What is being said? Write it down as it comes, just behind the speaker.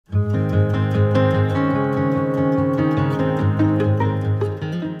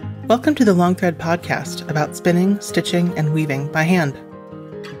Welcome to the Long Thread podcast about spinning, stitching, and weaving by hand.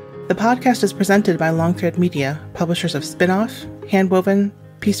 The podcast is presented by Long Thread Media, publishers of Spin-Off, Handwoven,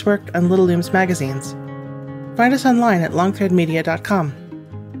 Piecework, and Little Looms magazines. Find us online at longthreadmedia.com.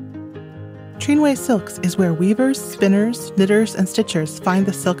 Trinway Silks is where weavers, spinners, knitters, and stitchers find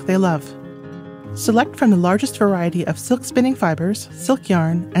the silk they love. Select from the largest variety of silk spinning fibers, silk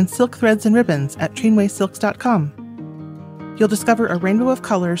yarn, and silk threads and ribbons at trinwaysilks.com. You'll discover a rainbow of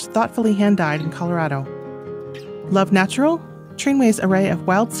colors thoughtfully hand-dyed in Colorado. Love natural? Trinway's array of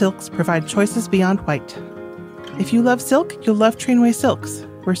wild silks provide choices beyond white. If you love silk, you'll love Trinway Silks,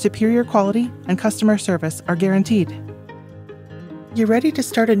 where superior quality and customer service are guaranteed. You're ready to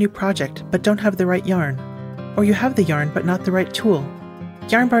start a new project but don't have the right yarn. Or you have the yarn but not the right tool.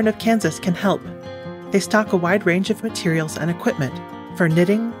 Yarn Barn of Kansas can help. They stock a wide range of materials and equipment for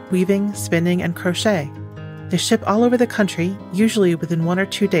knitting, weaving, spinning, and crochet. They ship all over the country, usually within 1 or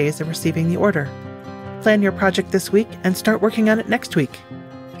 2 days of receiving the order. Plan your project this week and start working on it next week.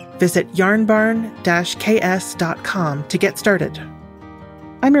 Visit yarnbarn-ks.com to get started.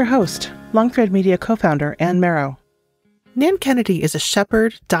 I'm your host, Long Thread Media co-founder Anne Marrow. Nanne Kennedy is a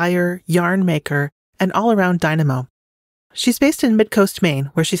shepherd, dyer, yarn maker, and all-around dynamo. She's based in midcoast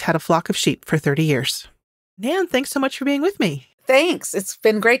Maine, where she's had a flock of sheep for 30 years. Nanne, thanks so much for being with me. Thanks. It's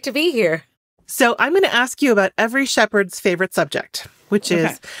been great to be here. So I'm going to ask you about every shepherd's favorite subject, which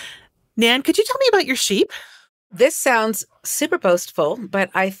is, Nanne, could you tell me about your sheep? This sounds super boastful, but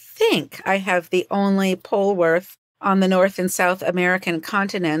I think I have the only Polwarth on the North and South American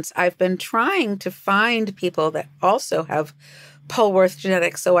continents. I've been trying to find people that also have Polwarth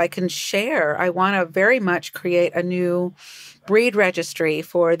genetics so I can share. I want to very much create a new breed registry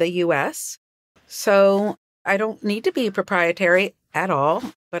for the U.S. So I don't need to be proprietary at all,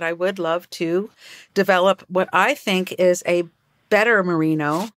 but I would love to develop what I think is a better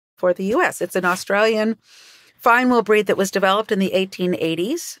merino for the U.S. It's an Australian finewool breed that was developed in the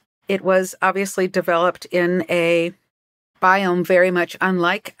 1880s. It was obviously developed in a biome very much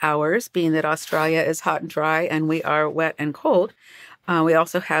unlike ours, being that Australia is hot and dry and we are wet and cold. We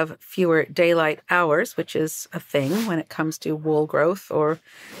also have fewer daylight hours, which is a thing when it comes to wool growth or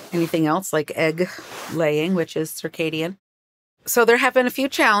anything else like egg laying, which is circadian. So there have been a few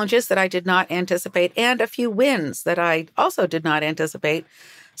challenges that I did not anticipate and a few wins that I also did not anticipate.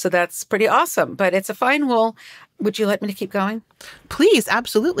 So that's pretty awesome. But it's a fine wool. Would you like me to keep going? Please,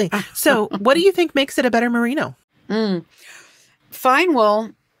 absolutely. So what do you think makes it a better merino? Fine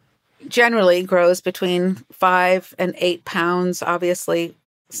wool generally grows between 5 and 8 pounds. Obviously,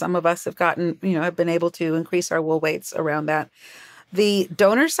 some of us have have been able to increase our wool weights around that. The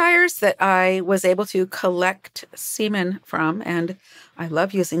donor sires that I was able to collect semen from, and I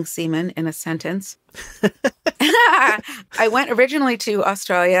love using semen in a sentence. I went originally to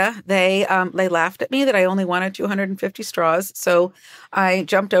Australia. They laughed at me that I only wanted 250 straws. So I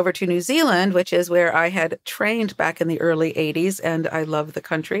jumped over to New Zealand, which is where I had trained back in the early 80s. And I love the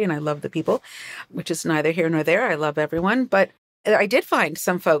country and I love the people, which is neither here nor there. I love everyone. But I did find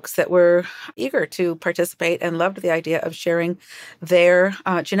some folks that were eager to participate and loved the idea of sharing their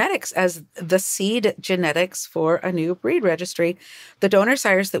genetics as the seed genetics for a new breed registry. The donor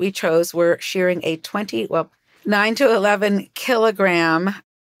sires that we chose were shearing a 9 to 11 kilogram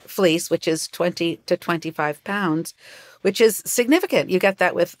fleece, which is 20 to 25 pounds, which is significant. You get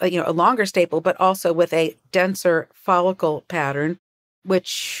that with a longer staple, but also with a denser follicle pattern,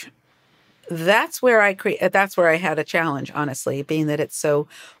 which that's where I had a challenge, honestly, being that it's so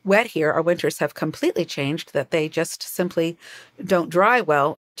wet here. Our winters have completely changed, that they just simply don't dry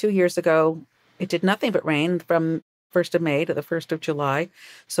well. 2 years ago, it did nothing but rain from 1st of May to the 1st of July.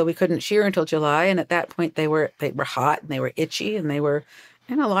 So we couldn't shear until July. And at that point, they were hot and they were itchy and a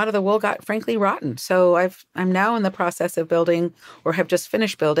lot of the wool got frankly rotten. So I'm now in the process of building, or have just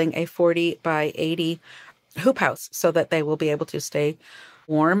finished building, a 40 by 80 hoop house so that they will be able to stay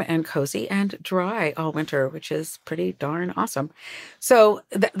warm and cozy and dry all winter, which is pretty darn awesome. So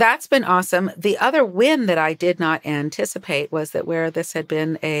that's been awesome. The other win that I did not anticipate was that where this had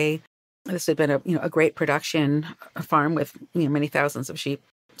been a great production farm with many thousands of sheep,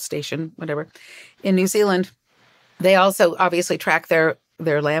 station, whatever, in New Zealand, they also obviously track their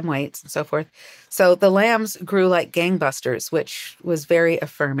lamb weights and so forth. So the lambs grew like gangbusters, which was very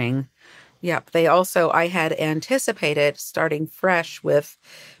affirming. Yep. I had anticipated starting fresh with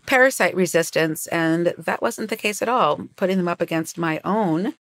parasite resistance, and that wasn't the case at all. Putting them up against my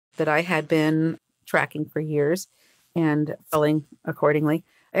own that I had been tracking for years and selling accordingly,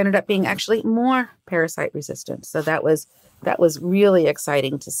 ended up being actually more parasite resistant. So that was really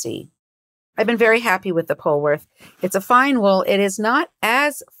exciting to see. I've been very happy with the Polwarth. It's a fine wool. It is not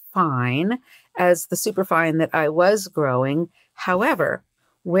as fine as the superfine that I was growing. However,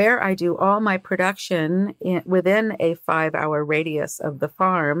 where I do all my production within a 5-hour radius of the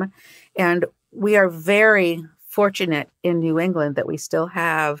farm, and we are very fortunate in New England that we still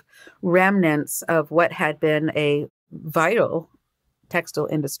have remnants of what had been a vital textile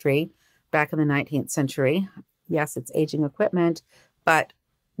industry back in the 19th century. Yes, it's aging equipment, but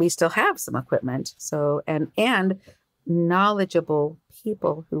we still have some equipment. So, and knowledgeable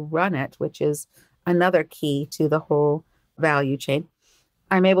people who run it, which is another key to the whole value chain.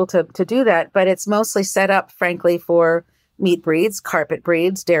 I'm able to do that, but it's mostly set up, frankly, for meat breeds, carpet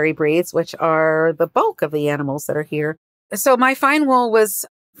breeds, dairy breeds, which are the bulk of the animals that are here. So my fine wool was,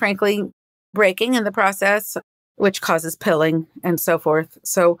 frankly, breaking in the process, which causes pilling and so forth.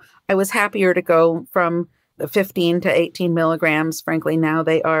 So I was happier to go from the 15 to 18 milligrams. Frankly, now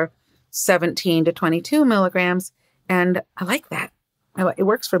they are 17 to 22 milligrams. And I like that. It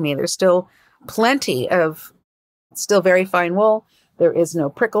works for me. There's still plenty of still very fine wool. There is no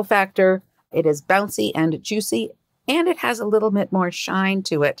prickle factor. It is bouncy and juicy, and it has a little bit more shine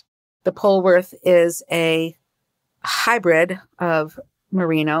to it. The Polwarth is a hybrid of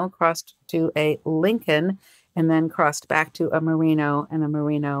merino crossed to a Lincoln and then crossed back to a merino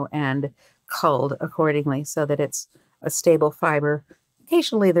and culled accordingly so that it's a stable fiber.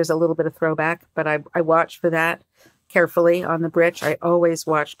 Occasionally there's a little bit of throwback, but I watch for that carefully on the breech. I always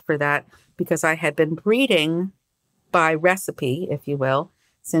watched for that because I had been breeding by recipe, if you will,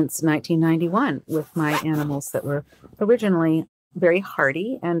 since 1991 with my animals that were originally very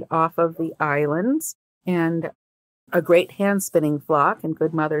hardy and off of the islands and a great hand spinning flock and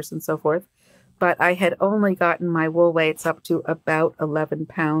good mothers and so forth. But I had only gotten my wool weights up to about 11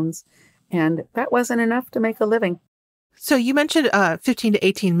 pounds, and that wasn't enough to make a living. So you mentioned 15 to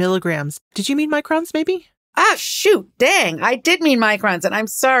 18 milligrams. Did you mean microns, maybe? Ah, shoot, dang. I did mean microns, and I'm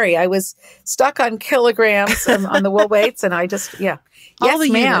sorry. I was stuck on kilograms on the wool weights, and I just, yeah. All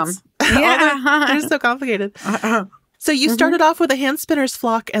yes, ma'am. Yeah. They're so complicated. So you started off with a hand spinner's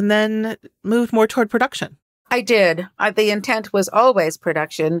flock and then moved more toward production. I did. The intent was always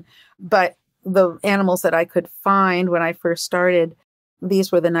production, but the animals that I could find when I first started, these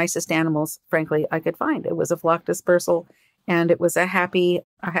were the nicest animals, frankly, I could find. It was a flock dispersal, and it was a happy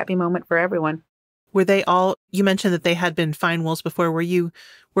moment for everyone. Were they all, you mentioned that they had been fine wools before. Were you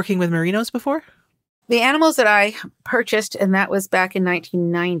working with merinos before? The animals that I purchased, and that was back in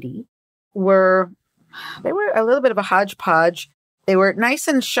 1990, they were a little bit of a hodgepodge. They were nice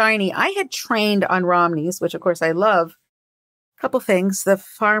and shiny. I had trained on Romneys, which of course I love. A couple things. The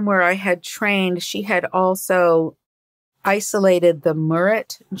farm where I had trained, she had also isolated the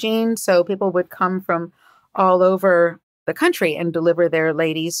Murret gene. So people would come from all over the country and deliver their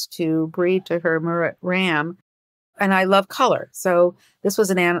ladies to breed to her Murret ram. And I love color. So this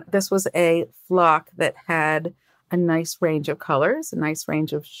was a flock that had a nice range of colors, a nice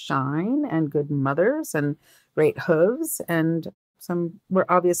range of shine and good mothers and great hooves. And some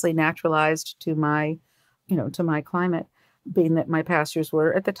were obviously naturalized to my climate, being that my pastures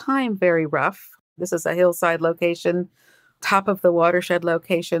were at the time very rough. This is a hillside location, top of the watershed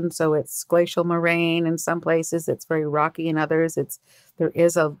location. So it's glacial moraine in some places. It's very rocky in others. There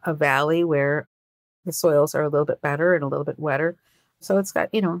is a valley where the soils are a little bit better and a little bit wetter. So it's got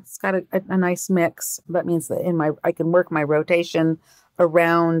a nice mix. That means that I can work my rotation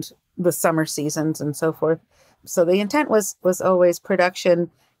around the summer seasons and so forth. So the intent was always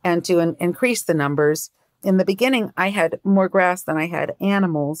production and to increase the numbers. In the beginning, I had more grass than I had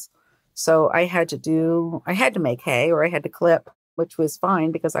animals. So I had to make hay or I had to clip, which was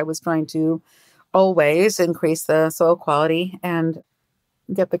fine because I was trying to always increase the soil quality and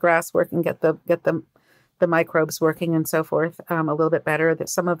get the grass working, get the microbes working and so forth a little bit better. That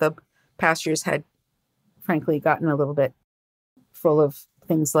some of the pastures had, frankly, gotten a little bit full of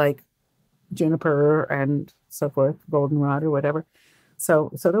things like juniper and so forth, goldenrod or whatever.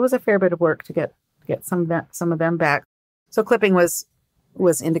 So there was a fair bit of work to get some of them back. So clipping was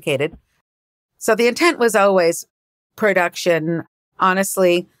indicated. So the intent was always production.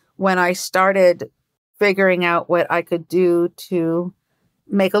 Honestly, when I started figuring out what I could do to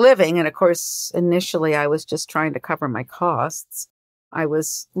make a living, and of course, initially I was just trying to cover my costs. I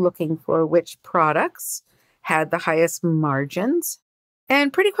was looking for which products had the highest margins.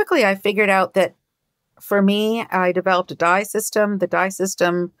 And pretty quickly I figured out that for me, I developed a dye system. The dye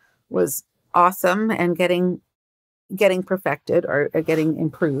system was awesome and getting perfected or getting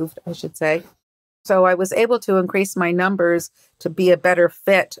improved, I should say. So I was able to increase my numbers to be a better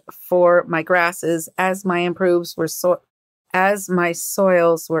fit for my grasses as my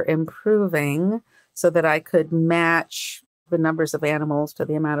soils were improving so that I could match the numbers of animals to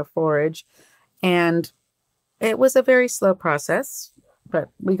the amount of forage. And it was a very slow process, but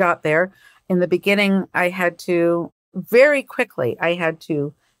we got there. In the beginning, I had to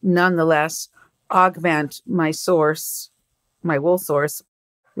nonetheless augment my wool source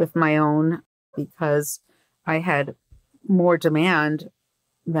with my own, because I had more demand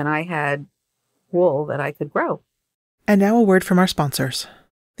than I had wool that I could grow. And now a word from our sponsors.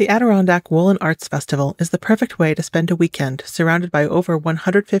 The Adirondack Wool and Arts Festival is the perfect way to spend a weekend surrounded by over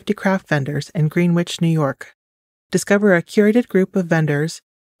 150 craft vendors in Greenwich, New York. Discover a curated group of vendors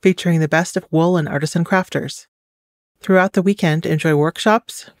featuring the best of wool and artisan crafters. Throughout the weekend, enjoy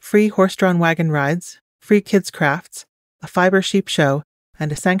workshops, free horse-drawn wagon rides, free kids' crafts, a fiber sheep show,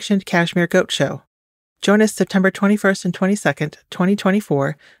 and a sanctioned cashmere goat show. Join us September 21st and 22nd,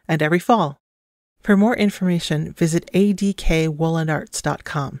 2024, and every fall. For more information, visit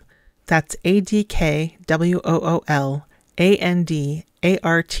adkwoolandarts.com. That's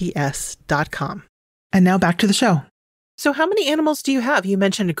adkwoolandarts.com. And now back to the show. So how many animals do you have? You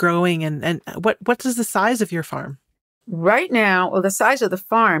mentioned growing, and what is the size of your farm? Right now, well, the size of the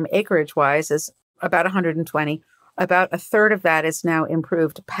farm, acreage-wise, is about 120. About a third of that is now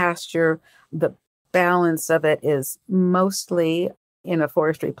improved pasture. The balance of it is mostly in a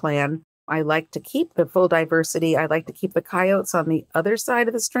forestry plan. I like to keep the full diversity. I like to keep the coyotes on the other side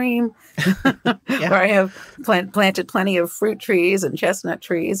of the stream, where I have planted plenty of fruit trees and chestnut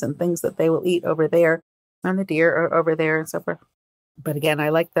trees and things that they will eat over there, and the deer are over there and so forth. But again, I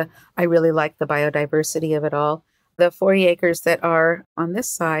really like the biodiversity of it all. The 40 acres that are on this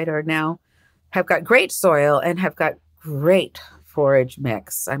side have got great soil and have got great forage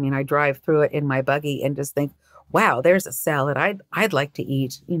mix. I mean, I drive through it in my buggy and just think, wow, there's a salad I'd like to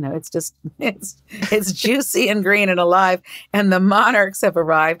eat. It's just, it's juicy and green and alive. And the monarchs have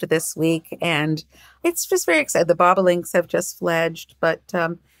arrived this week, and it's just very exciting. The bobolinks have just fledged, but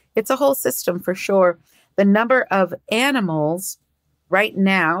it's a whole system for sure. The number of animals right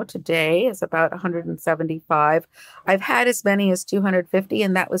now, today, is about 175. I've had as many as 250,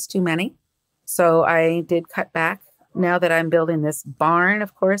 and that was too many. So I did cut back. Now that I'm building this barn,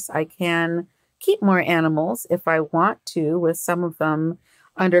 of course, I can keep more animals if I want to, with some of them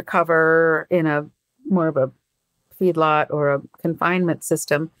undercover in a more of a feedlot or a confinement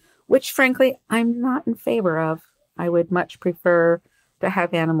system, which frankly, I'm not in favor of. I would much prefer to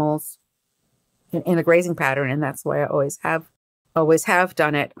have animals in a grazing pattern, and that's why I always have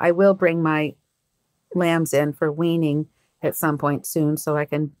done it. I will bring my lambs in for weaning at some point soon, so I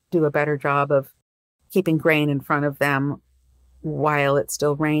can do a better job of keeping grain in front of them while it's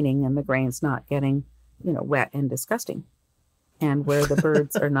still raining and the grain's not getting, wet and disgusting. And where the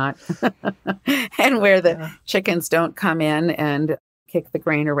birds are not, and where the chickens don't come in and kick the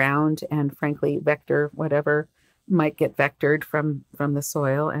grain around and frankly vector whatever might get vectored from the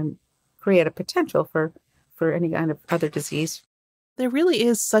soil and create a potential for any kind of other disease. There really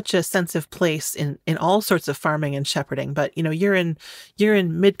is such a sense of place in all sorts of farming and shepherding, but you're in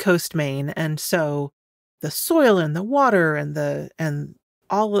midcoast Maine, and so the soil and the water and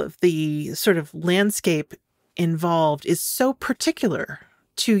all of the sort of landscape involved is so particular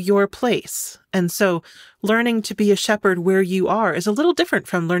to your place. And so learning to be a shepherd where you are is a little different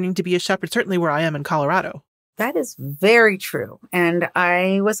from learning to be a shepherd, certainly where I am in Colorado. That is very true. And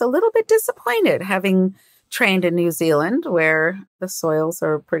I was a little bit disappointed having trained in New Zealand, where the soils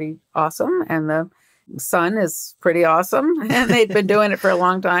are pretty awesome and the sun is pretty awesome. And they'd been doing it for a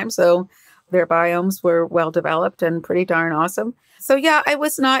long time. So their biomes were well developed and pretty darn awesome. So yeah, I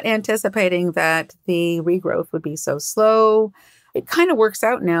was not anticipating that the regrowth would be so slow. It kind of works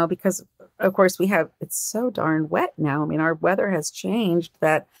out now because, of course, it's so darn wet now. I mean, our weather has changed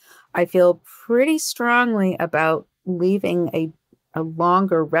that I feel pretty strongly about leaving a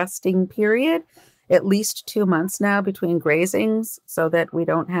longer resting period, at least 2 months now between grazings, so that we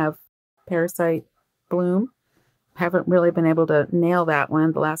don't have parasite bloom. Haven't really been able to nail that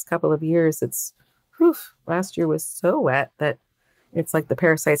one the last couple of years. Last year was so wet that it's like the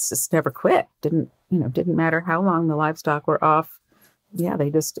parasites just never quit. Didn't matter how long the livestock were off. Yeah,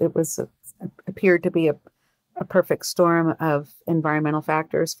 appeared to be a perfect storm of environmental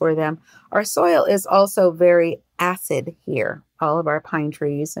factors for them. Our soil is also very acid here. All of our pine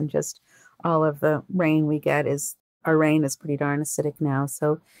trees and just all of the rain we get our rain is pretty darn acidic now.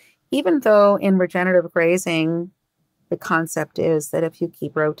 So even though in regenerative grazing, the concept is that if you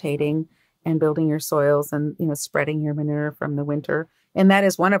keep rotating and building your soils and, spreading your manure from the winter, and that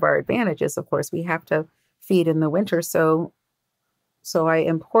is one of our advantages. Of course, we have to feed in the winter. So I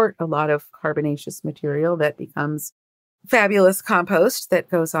import a lot of carbonaceous material that becomes fabulous compost that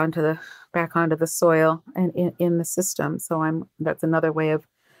goes back onto the soil and in the system. So that's another way of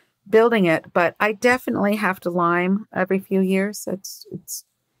building it. But I definitely have to lime every few years.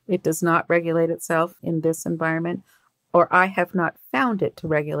 It does not regulate itself in this environment, or I have not found it to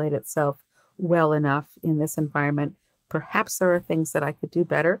regulate itself well enough in this environment. Perhaps there are things that I could do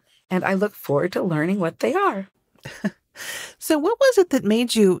better, and I look forward to learning what they are. So what was it that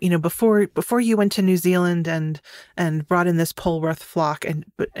made you, before you went to New Zealand and brought in this Polwarth flock, and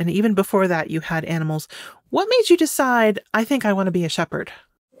even before that you had animals, what made you decide, I think I want to be a shepherd?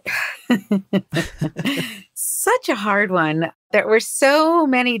 Such a hard one. There were so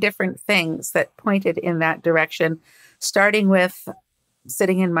many different things that pointed in that direction, starting with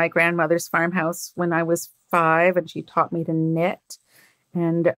sitting in my grandmother's farmhouse when I was 5, and she taught me to knit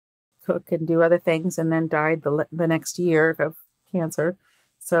and cook and do other things, and then died the next year of cancer.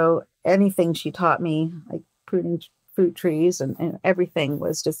 So anything she taught me, like pruning fruit trees and everything,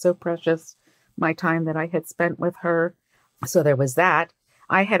 was just so precious, my time that I had spent with her. So there was that.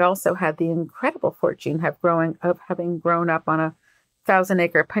 I had also had the incredible fortune of having grown up on a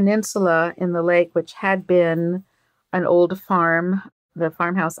 1,000-acre peninsula in the lake, which had been an old farm. The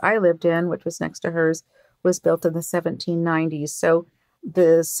farmhouse I lived in, which was next to hers, was built in the 1790s. So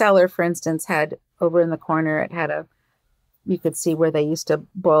the cellar, for instance, had over in the corner, you could see where they used to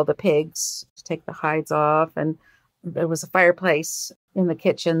boil the pigs to take the hides off. And there was a fireplace in the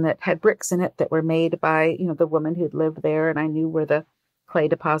kitchen that had bricks in it that were made by, the woman who'd lived there. And I knew where the clay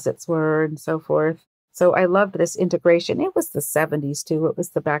deposits were and so forth. So I loved this integration. It was the 70s too. It was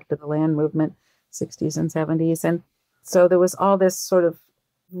the back to the land movement, 60s and 70s. And so there was all this sort of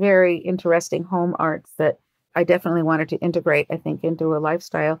very interesting home arts that I definitely wanted to integrate, I think, into a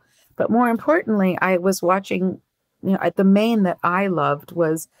lifestyle. But more importantly, I was watching, the Maine that I loved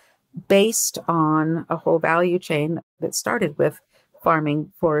was based on a whole value chain that started with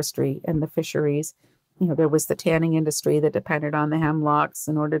farming, forestry, and the fisheries. There was the tanning industry that depended on the hemlocks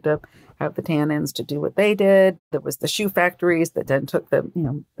in order to have the tannins to do what they did. There was the shoe factories that then took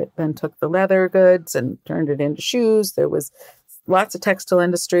the leather goods and turned it into shoes. There was lots of textile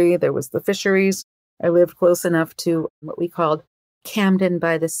industry. There was the fisheries. I lived close enough to what we called Camden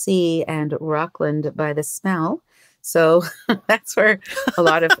by the sea and Rockland by the smell. So that's where a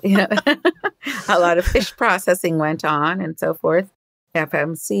lot of, a lot of fish processing went on and so forth.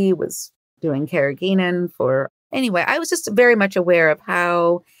 FMC was doing carrageenan anyway, I was just very much aware of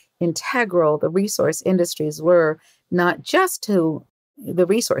how integral the resource industries were, not just to the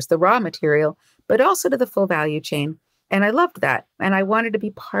resource, the raw material, but also to the full value chain. And I loved that. And I wanted to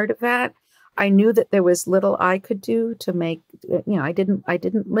be part of that. I knew that there was little I could do to make, I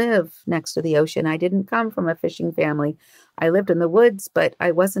didn't live next to the ocean. I didn't come from a fishing family. I lived in the woods, but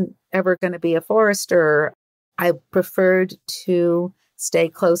I wasn't ever going to be a forester. I preferred to stay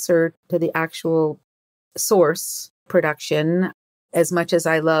closer to the actual source production as much as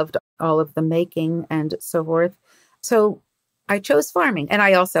I loved all of the making and so forth. So I chose farming. And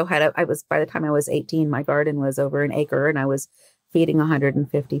I also by the time I was 18, my garden was over an acre and I was feeding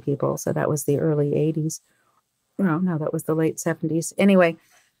 150 people. So that was the early 80s. No, that was the late 70s. Anyway,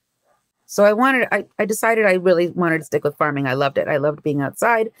 so I decided I really wanted to stick with farming. I loved it. I loved being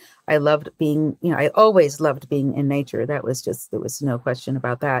outside. I loved being, I always loved being in nature. There was no question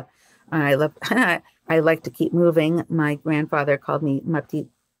about that. I like to keep moving. My grandfather called me ma petite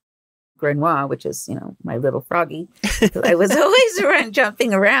Grenois, which is, my little froggy. I was always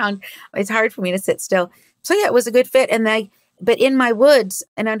jumping around. It's hard for me to sit still. So yeah, it was a good fit. But in my woods,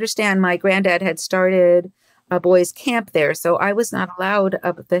 and understand, my granddad had started a boys' camp there. So I was not allowed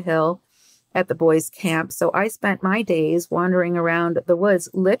up the hill at the boys' camp. So I spent my days wandering around the woods,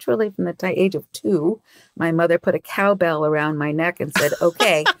 literally from the age of 2. My mother put a cowbell around my neck and said,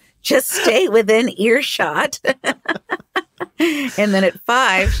 okay, just stay within earshot. And then at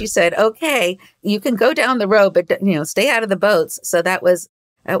 5, she said, okay, you can go down the road, but stay out of the boats. So that was,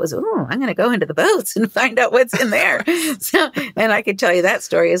 I'm going to go into the boats and find out what's in there. So, and I could tell you that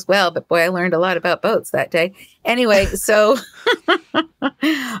story as well, but boy, I learned a lot about boats that day. Anyway, so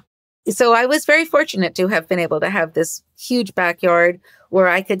I was very fortunate to have been able to have this huge backyard where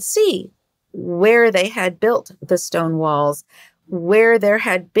I could see where they had built the stone walls, where there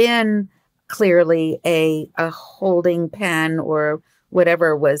had been clearly a holding pen or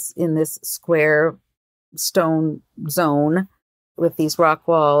whatever was in this square stone zone with these rock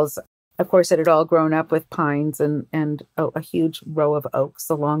walls. Of course, it had all grown up with pines and a huge row of oaks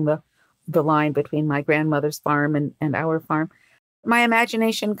along the line between my grandmother's farm and our farm. My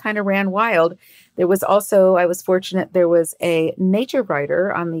imagination kind of ran wild. There was also, I was fortunate, there was a nature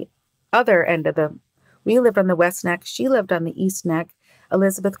writer on the other end of the we lived on the West Neck. She lived on the East Neck.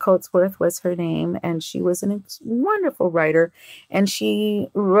 Elizabeth Coatsworth was her name, and she was a wonderful writer. And she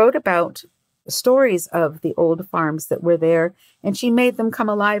wrote about stories of the old farms that were there, and she made them come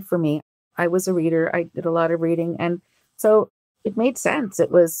alive for me. I was a reader. I did a lot of reading. And so it made sense.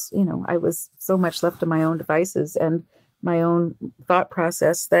 It was, I was so much left to my own devices and my own thought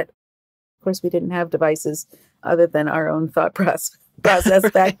process that, of course, we didn't have devices other than our own thought process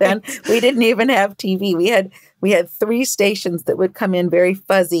back then. We didn't even have TV. We had 3 stations that would come in very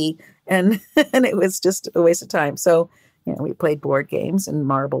fuzzy, and and it was just a waste of time. So, we played board games and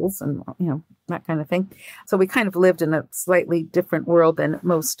marbles and, that kind of thing. So we kind of lived in a slightly different world than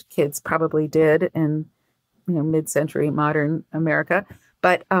most kids probably did in, mid-century modern America,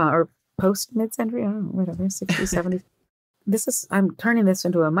 but, or post-mid-century, I don't know, whatever, 60s, 70s. I'm turning this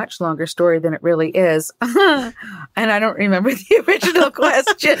into a much longer story than it really is. And I don't remember the original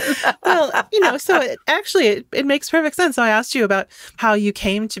question. Well, so it makes perfect sense. So I asked you about how you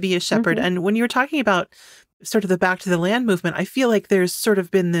came to be a shepherd. Mm-hmm. And when you were talking about sort of the back to the land movement, I feel like there's sort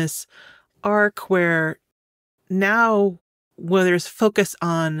of been this arc where now where there's focus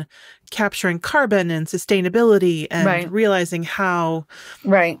on capturing carbon and sustainability and realizing how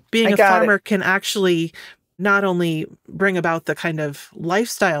being a farmer can actually not only bring about the kind of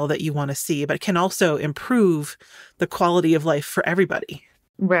lifestyle that you want to see, but can also improve the quality of life for everybody.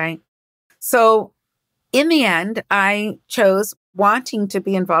 Right. So in the end, I chose wanting to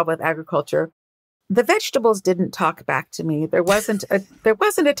be involved with agriculture. The vegetables didn't talk back to me. There wasn't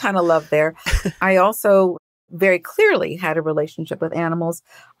a ton of love there. I also very clearly had a relationship with animals.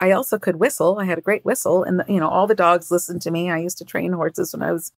 I also could whistle. I had a great whistle, and all the dogs listened to me. I used to train horses when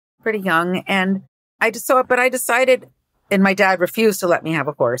I was pretty young, and I decided, and my dad refused to let me have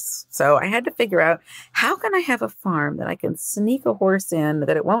a horse. So I had to figure out, how can I have a farm that I can sneak a horse in,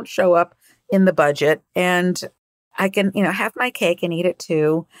 that it won't show up in the budget, and I can, have my cake and eat it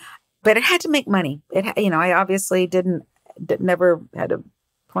too. But it had to make money. I obviously never had a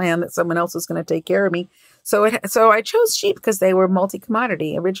plan that someone else was going to take care of me. So I chose sheep because they were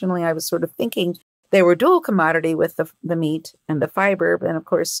multi-commodity. Originally, I was sort of thinking they were dual commodity with the meat and the fiber. And of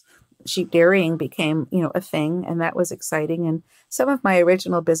course, sheep dairying became, a thing, and that was exciting. And some of my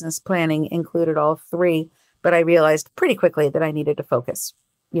original business planning included all 3, but I realized pretty quickly that I needed to focus,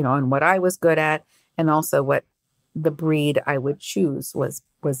 on what I was good at, and also what the breed I would choose was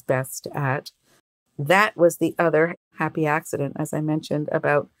best at. That was the other happy accident, as I mentioned,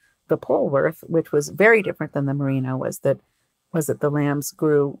 about the Polwarth, which was very different than the Merino, was that the lambs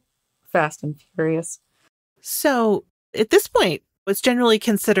grew fast and furious. So at this point, it's generally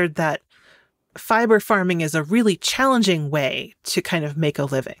considered that fiber farming is a really challenging way to kind of make a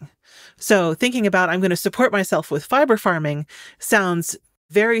living. So thinking about, I'm going to support myself with fiber farming sounds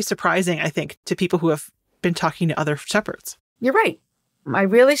very surprising, I think, to people who have been talking to other shepherds. You're right. I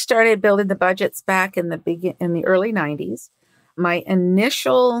really started building the budgets back in the early 90s. My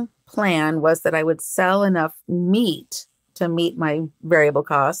initial plan was that I would sell enough meat to meet my variable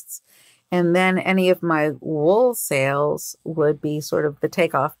costs, and then any of my wool sales would be sort of the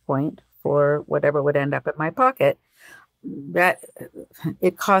takeoff point for whatever would end up in my pocket. That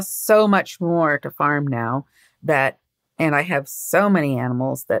it costs so much more to farm now, and I have so many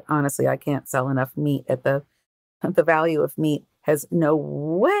animals that honestly I can't sell enough meat at the value of meat has no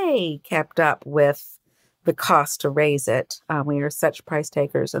way kept up with the cost to raise it. We are such price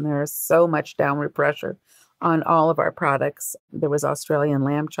takers, and there is so much downward pressure on all of our products. There was Australian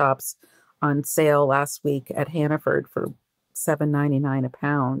lamb chops on sale last week at Hannaford for $7.99 a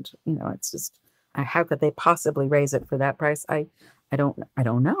pound. It's just, how could they possibly raise it for that price? I don't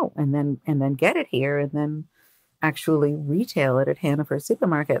know. And then get it here, and then actually retail it at Hannaford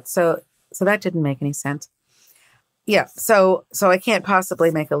supermarket. So that didn't make any sense. Yeah. So I can't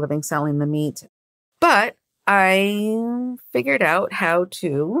possibly make a living selling the meat, but I figured out how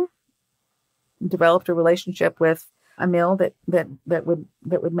to develop a relationship with a mill that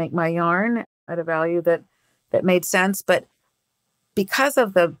would make my yarn at a value that made sense. But because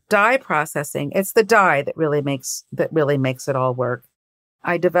of the dye processing, it's the dye that really makes it all work.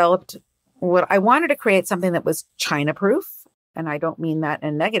 I developed what I wanted to create, something that was China proof. And I don't mean that in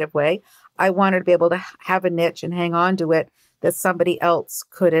a negative way. I wanted to be able to have a niche and hang on to it that somebody else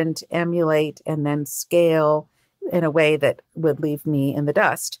couldn't emulate and then scale in a way that would leave me in the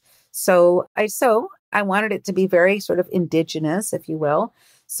dust. So I wanted it to be very sort of indigenous, if you will.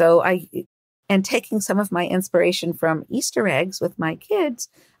 And taking some of my inspiration from Easter eggs with my kids,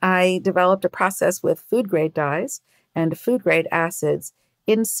 I developed a process with food grade dyes and food grade acids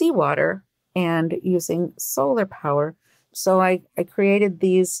in seawater and using solar power. So I created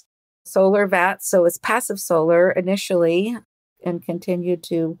these solar vats. So it's passive solar initially and continued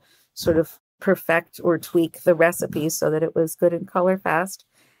to sort of perfect or tweak the recipe so that it was good and color fast.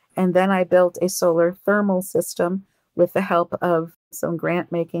 And then I built a solar thermal system with the help of some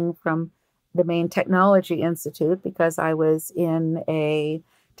grant making from the Maine Technology Institute, because I was in a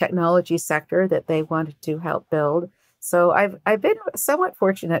technology sector that they wanted to help build. So I've been somewhat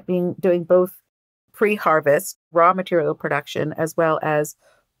fortunate doing both pre-harvest raw material production as well as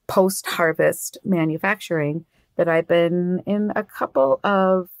post-harvest manufacturing, that I've been in a couple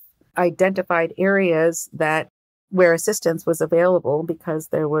of identified areas where assistance was available because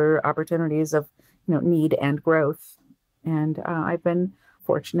there were opportunities of need and growth. And I've been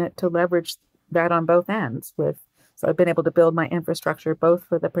fortunate to leverage that on both ends. So I've been able to build my infrastructure both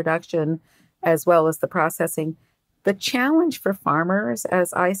for the production as well as the processing. The challenge for farmers,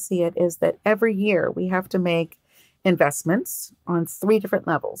 as I see it, is that every year we have to make investments on 3 different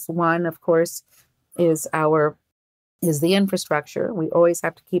levels. One, of course, is the infrastructure. We always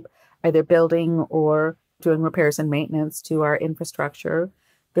have to keep either building or doing repairs and maintenance to our infrastructure.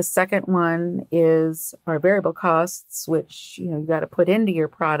 The second one is our variable costs, which you got to put into your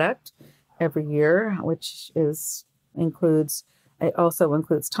product every year, which also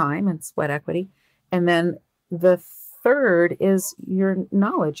includes time and sweat equity. And then the third is your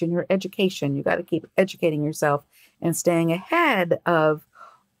knowledge and your education. You got to keep educating yourself and staying ahead of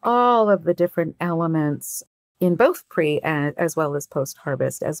all of the different elements in both pre and as well as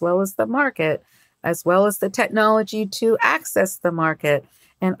post-harvest, as well as the market, as well as the technology to access the market.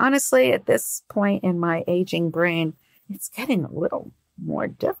 And honestly, at this point in my aging brain, it's getting a little more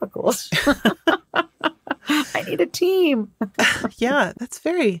difficult. I need a team. Yeah, that's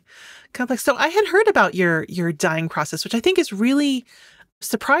very complex. So I had heard about your dyeing process, which I think is really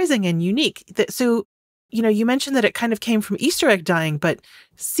surprising and unique. So, you mentioned that it kind of came from Easter egg dyeing, but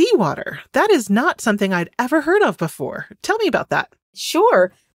seawater, that is not something I'd ever heard of before. Tell me about that.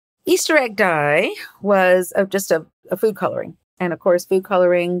 Sure. Easter egg dye was just a food coloring. And of course, food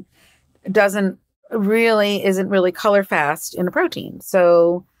coloring isn't really color fast in a protein.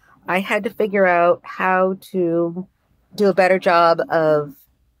 So I had to figure out how to do a better job of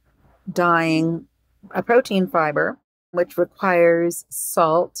dyeing a protein fiber, which requires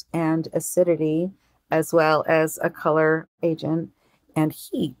salt and acidity, as well as a color agent and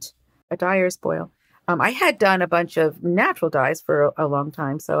heat, a dyer's boil. I had done a bunch of natural dyes for a long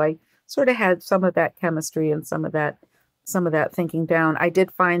time, so I sort of had some of that chemistry and some of that thinking down. I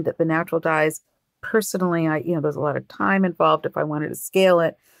did find that the natural dyes, personally, there's a lot of time involved if I wanted to scale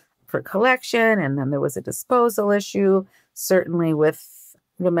it for collection, and then there was a disposal issue, certainly with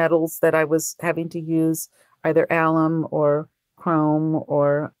the metals that I was having to use, either alum or chrome,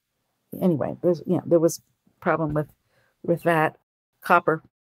 or anyway, there was a problem with that. Copper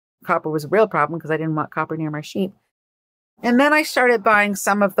was a real problem because I didn't want copper near my sheep. And then I started buying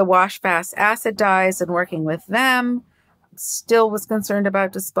some of the wash fast acid dyes and working with them. Still was concerned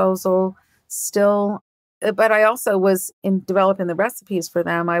about disposal, but I also was in developing the recipes for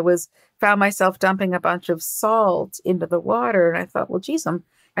them. Found myself dumping a bunch of salt into the water. And I thought, well, geez,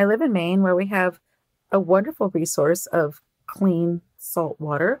 I live in Maine where we have a wonderful resource of clean salt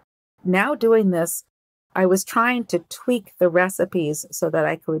water. Now doing this, I was trying to tweak the recipes so that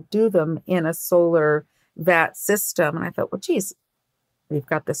I could do them in a solar vat system. And I thought, well, geez, we've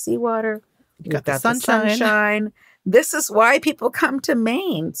got the seawater, we've got the sunshine. This is why people come to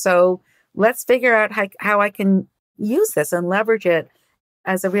Maine. So let's figure out how I can use this and leverage it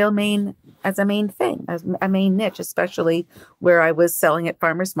as a main thing, as a main niche, especially where I was selling at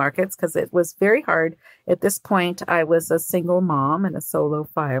farmers markets, because it was very hard. At this point, I was a single mom and a solo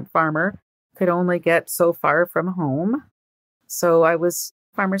farmer, could only get so far from home. So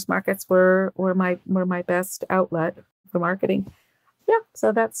farmers markets were my best outlet for marketing. Yeah,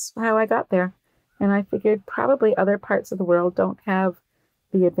 so that's how I got there. And I figured probably other parts of the world don't have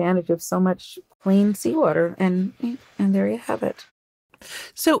the advantage of so much clean seawater, and there you have it.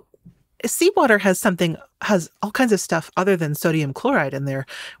 So seawater has all kinds of stuff other than sodium chloride in there.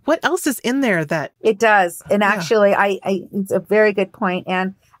 What else is in there that it does? And actually, it's a very good point,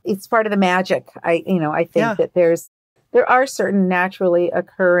 and it's part of the magic. I think that there are certain naturally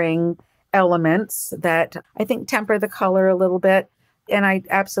occurring elements that I think temper the color a little bit, and I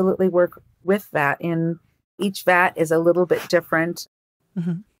absolutely work with that. In each vat is a little bit different.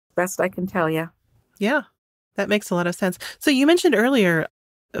 Mm-hmm. Best I can tell you. Yeah, that makes a lot of sense. So you mentioned earlier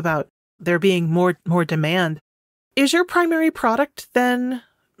about there being more demand. Is your primary product then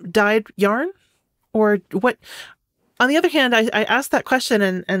dyed yarn? Or what? On the other hand, I asked that question,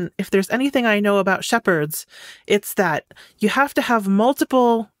 and if there's anything I know about shepherds, it's that you have to have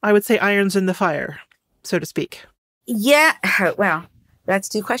multiple, I would say, irons in the fire, so to speak. Yeah. Well, that's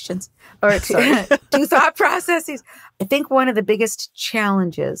two questions or two thought processes. I think one of the biggest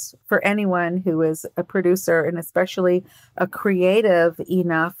challenges for anyone who is a producer, and especially a creative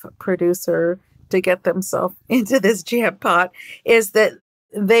enough producer to get themselves into this jam pot, is that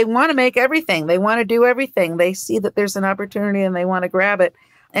they want to make everything. They want to do everything. They see that there's an opportunity and they want to grab it.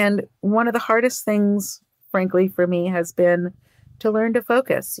 And one of the hardest things, frankly, for me has been to learn to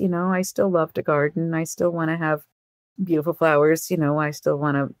focus. I still love to garden. I still want to have beautiful flowers. I still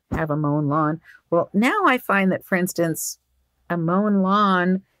want to have a mown lawn. Well, now I find that, for instance, a mown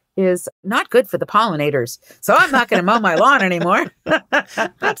lawn is not good for the pollinators. So I'm not going to mow my lawn anymore.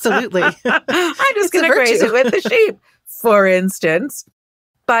 Absolutely. I'm just going to graze it with the sheep, for instance.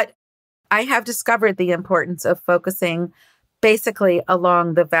 But I have discovered the importance of focusing basically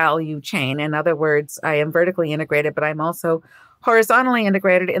along the value chain. In other words, I am vertically integrated, but I'm also horizontally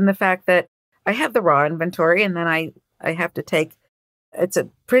integrated in the fact that I have the raw inventory, and then I have to take, it's a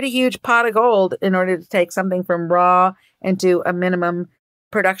pretty huge pot of gold in order to take something from raw and do a minimum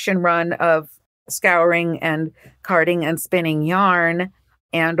production run of scouring and carding and spinning yarn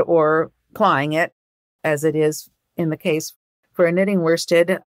and or plying it, as it is in the case for a knitting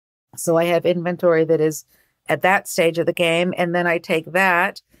worsted. So I have inventory that is at that stage of the game. And then I take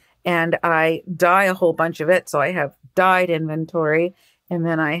that and I dye a whole bunch of it. So I have dyed inventory. And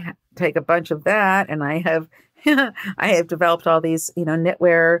then I take a bunch of that and I have I have developed all these,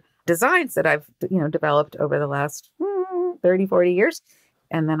 knitwear designs that I've, developed over the last 30, 40 years.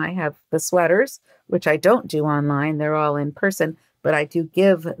 And then I have the sweaters, which I don't do online. They're all in person, but I do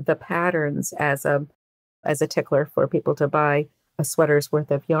give the patterns as a tickler for people to buy a sweater's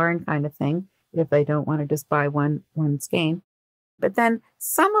worth of yarn kind of thing, if they don't want to just buy one skein. But then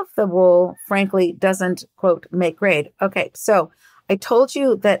some of the wool, frankly, doesn't, quote, make grade. Okay, so I told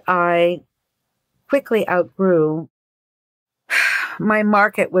you that I quickly outgrew. My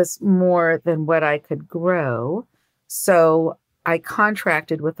market was more than what I could grow. So I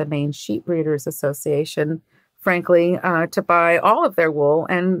contracted with the Maine Sheep Breeders Association, frankly, to buy all of their wool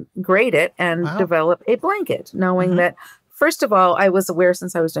and grade it and develop a blanket, knowing that, first of all, I was aware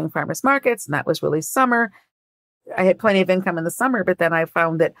since I was doing farmers markets, and that was really summer. I had plenty of income in the summer, but then I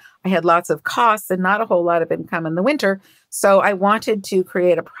found that I had lots of costs and not a whole lot of income in the winter. So I wanted to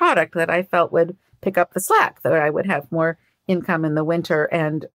create a product that I felt would pick up the slack, that I would have more income in the winter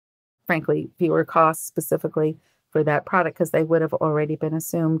and, frankly, fewer costs specifically for that product, because they would have already been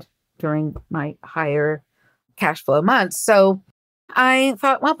assumed during my higher cash flow months. So I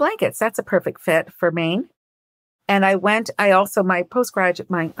thought, well, blankets, that's a perfect fit for Maine. And my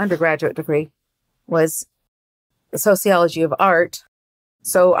undergraduate degree was sociology of art.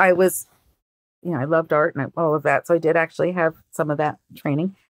 So I was, I loved art and all of that. So I did actually have some of that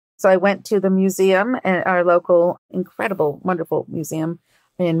training. So I went to the museum, our local incredible, wonderful museum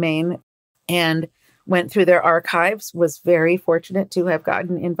in Maine, and went through their archives, was very fortunate to have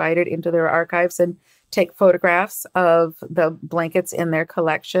gotten invited into their archives and take photographs of the blankets in their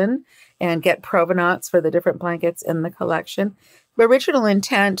collection and get provenance for the different blankets in the collection. The original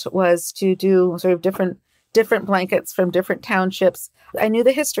intent was to do sort of different blankets from different townships. I knew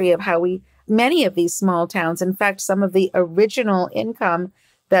the history of how many of these small towns, in fact, some of the original income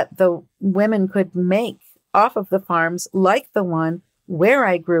that the women could make off of the farms, like the one where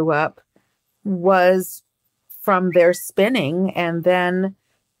I grew up, was from their spinning. And then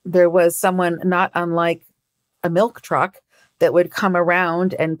there was someone not unlike a milk truck that would come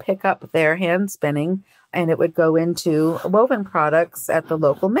around and pick up their hand spinning, and it would go into woven products at the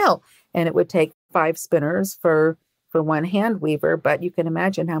local mill. And it would take 5 spinners for one hand weaver, but you can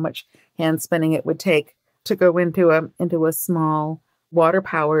imagine how much hand spinning it would take to go into a small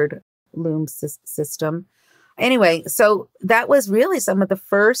water-powered loom system. Anyway, so that was really some of the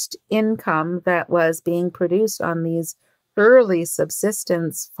first income that was being produced on these early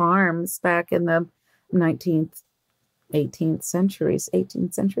subsistence farms back in the 19th, 18th centuries,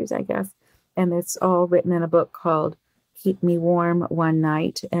 I guess. And it's all written in a book called Keep Me Warm One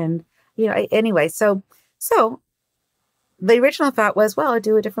Night. And, anyway, so the original thought was, well, I'd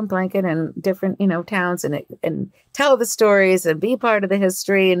do a different blanket and different, towns and tell the stories and be part of the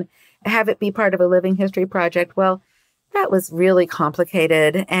history and have it be part of a living history project. Well, that was really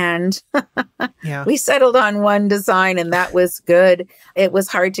complicated. And we settled on one design, and that was good. It was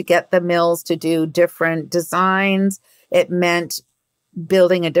hard to get the mills to do different designs. It meant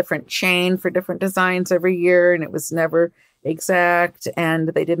building a different chain for different designs every year, and it was never exact. And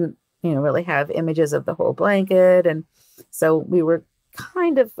they didn't really have images of the whole blanket. And so we were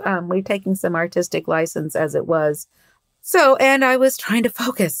kind of, we taking some artistic license as it was. So, and I was trying to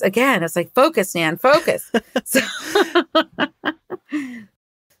focus again. It's like, focus, Nan, focus.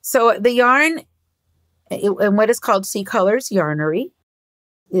 So the yarn, and what is called Sea Colors yarnery,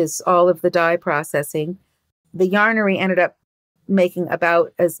 is all of the dye processing. The yarnery ended up making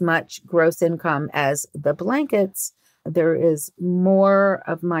about as much gross income as the blankets. There is more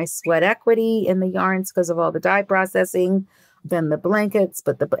of my sweat equity in the yarns because of all the dye processing than the blankets.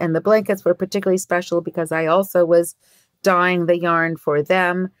 But the blankets were particularly special because I also was dyeing the yarn for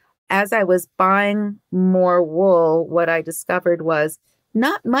them. As I was buying more wool, what I discovered was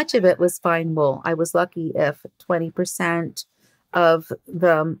not much of it was fine wool. I was lucky if 20% of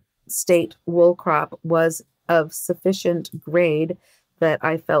the state wool crop was of sufficient grade that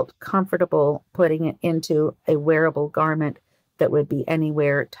I felt comfortable putting it into a wearable garment that would be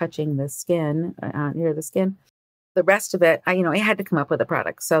anywhere touching the skin, near the skin. The rest of it, I had to come up with a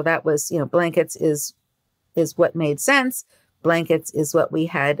product. So that was, blankets is what made sense. Blankets is what we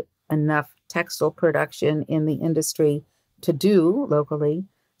had enough textile production in the industry to do locally.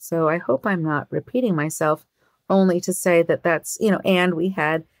 So I hope I'm not repeating myself, only to say that that's, and we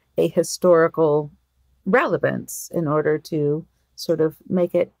had a historical relevance in order to sort of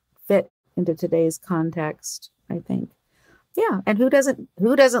make it fit into today's context, I think. Yeah. And who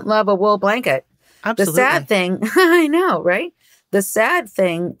doesn't love a wool blanket? Absolutely. The sad thing, I know, right? The sad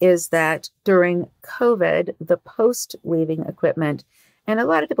thing is that during COVID, the post weaving equipment, and a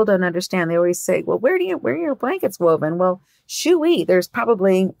lot of people don't understand. They always say, well, where are your blankets woven? Well, shoo-wee, there's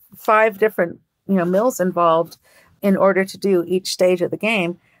probably 5 different, mills involved in order to do each stage of the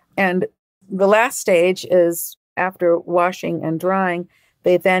game. And the last stage is after washing and drying,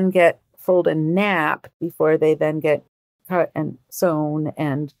 they then get folded and napped before they then get cut and sewn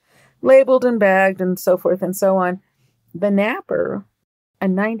and labeled and bagged and so forth and so on. The napper, a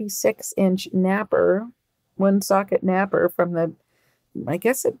 96-inch napper, one socket napper from I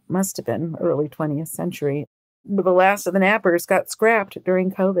guess it must have been early 20th century. The last of the nappers got scrapped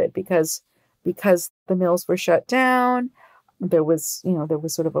during COVID because the mills were shut down. There was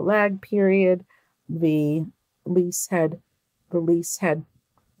sort of a lag period. The lease had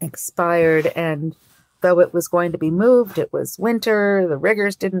expired, and though it was going to be moved, it was winter. The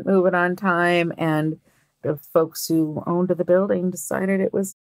riggers didn't move it on time, and the folks who owned the building decided it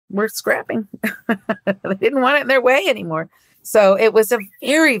was worth scrapping. They didn't want it in their way anymore. So it was a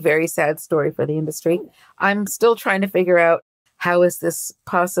very, very sad story for the industry. I'm still trying to figure out, how is this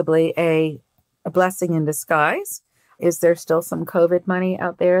possibly a blessing in disguise? Is there still some COVID money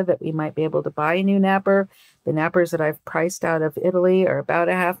out there that we might be able to buy a new napper? The nappers that I've priced out of Italy are about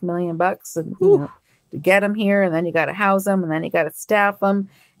 $500,000, and to get them here, and then you got to house them, and then you got to staff them,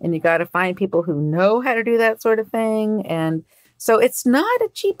 and you got to find people who know how to do that sort of thing. And so it's not a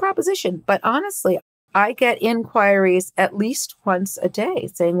cheap proposition, but honestly, I get inquiries at least once a day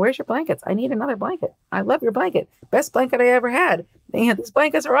saying, where's your blankets? I need another blanket. I love your blanket. Best blanket I ever had. These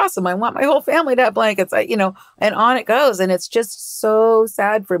blankets are awesome. I want my whole family to have blankets. And on it goes. And it's just so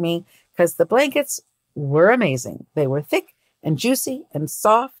sad for me because the blankets were amazing. They were thick and juicy and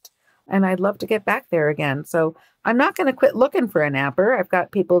soft. And I'd love to get back there again. So I'm not going to quit looking for a napper. I've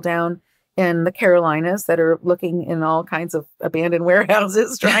got people down in the Carolinas that are looking in all kinds of abandoned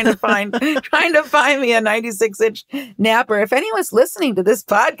warehouses trying to find me a 96-inch napper. If anyone's listening to this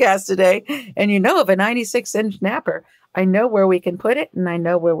podcast today and you know of a 96-inch napper, I know where we can put it and I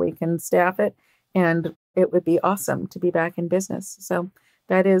know where we can staff it, and it would be awesome to be back in business. So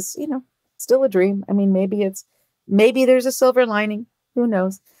that is, still a dream. I mean, maybe there's a silver lining, who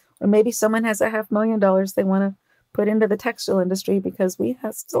knows? Or maybe someone has $500,000 they want to put into the textile industry, because we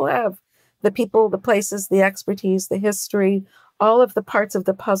still have the people, the places, the expertise, the history, all of the parts of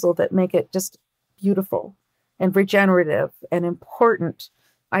the puzzle that make it just beautiful and regenerative and important.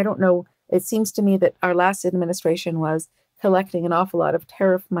 I don't know. It seems to me that our last administration was collecting an awful lot of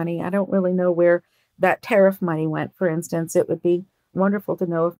tariff money. I don't really know where that tariff money went, for instance. It would be wonderful to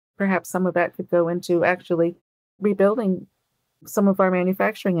know if perhaps some of that could go into actually rebuilding some of our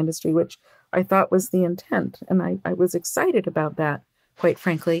manufacturing industry, which I thought was the intent. And I was excited about that, quite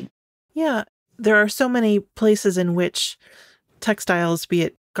frankly. Yeah, there are so many places in which textiles, be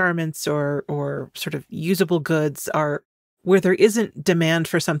it garments or sort of usable goods, are where there isn't demand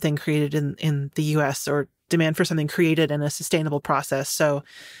for something created in the US or demand for something created in a sustainable process. So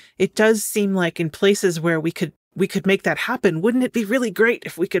it does seem like in places where we could make that happen, wouldn't it be really great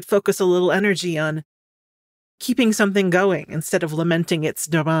if we could focus a little energy on keeping something going instead of lamenting its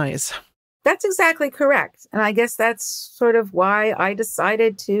demise? That's exactly correct. And I guess that's sort of why I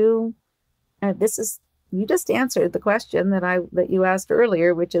decided to, you just answered the question that you asked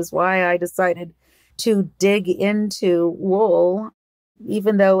earlier, which is why I decided to dig into wool,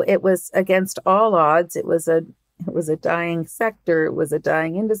 even though it was against all odds. It was a dying sector. It was a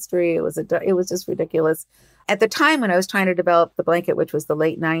dying industry. It was just ridiculous. At the time when I was trying to develop the blanket, which was the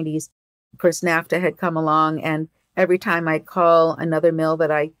late 90s, of course, NAFTA had come along. And every time I'd call another mill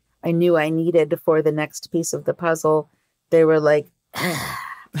that I knew I needed for the next piece of the puzzle, they were like,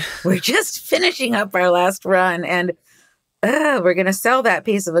 we're just finishing up our last run. And we're going to sell that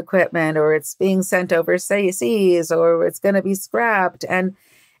piece of equipment, or it's being sent overseas, or it's going to be scrapped. And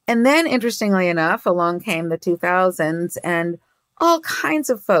then, interestingly enough, along came the 2000s, and all kinds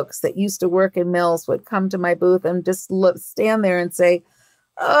of folks that used to work in mills would come to my booth and just stand there and say,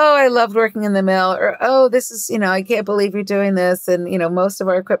 oh, I loved working in the mill, or, oh, this is, I can't believe you're doing this. And, most of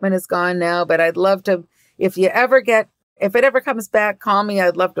our equipment is gone now, but I'd love to, if it ever comes back, call me.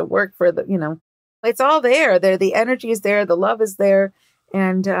 I'd love to work for it's all there. The energy is there. The love is there.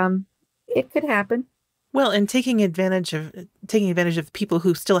 And it could happen. Well, and taking advantage of people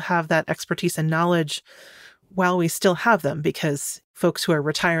who still have that expertise and knowledge while we still have them, because folks who are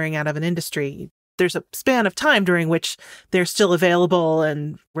retiring out of an industry, there's a span of time during which they're still available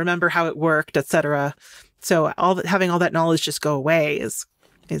and remember how it worked, et cetera. So having all that knowledge just go away is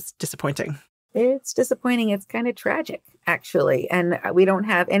disappointing. It's disappointing. It's kind of tragic, actually. And we don't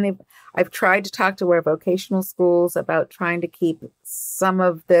have any. I've tried to talk to our vocational schools about trying to keep some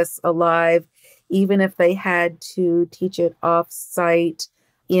of this alive, even if they had to teach it off-site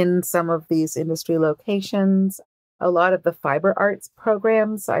in some of these industry locations. A lot of the fiber arts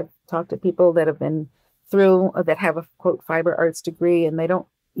programs, I've talked to people that have been through, that have a, quote, fiber arts degree, and they don't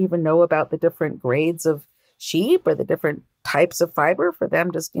even know about the different grades of sheep or the different types of fiber. For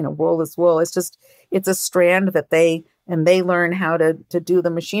them, just, wool is wool. It's a strand that they learn how to do the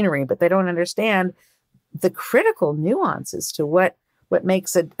machinery, but they don't understand the critical nuances to what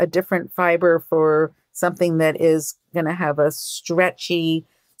makes a different fiber for something that is going to have a stretchy,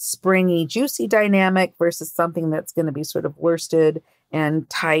 springy, juicy dynamic versus something that's going to be sort of worsted and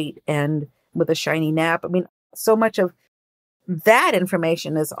tight and with a shiny nap. I mean, so much of that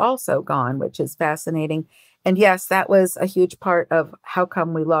information is also gone, which is fascinating. And yes, that was a huge part of how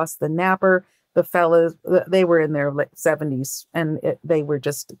come we lost the napper. The fellows, they were in their 70s, and they were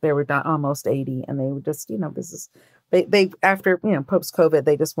not almost 80, and they were just, they after, post-COVID,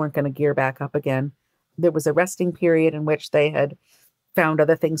 they just weren't going to gear back up again. There was a resting period in which they had found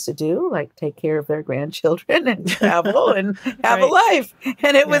other things to do, like take care of their grandchildren and travel and have a life.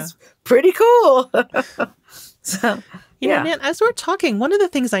 And it was pretty cool. So, Nan, as we're talking, one of the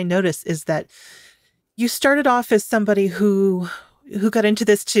things I noticed is that you started off as somebody who got into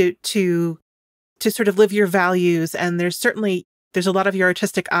this to sort of live your values. And there's a lot of your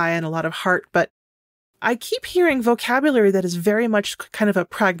artistic eye and a lot of heart, but I keep hearing vocabulary that is very much kind of a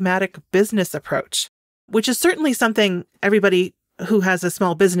pragmatic business approach, which is certainly something everybody who has a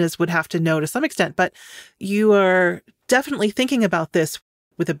small business would have to know to some extent. But you are definitely thinking about this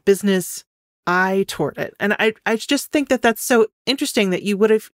with a business eye toward it. And I just think that that's so interesting that you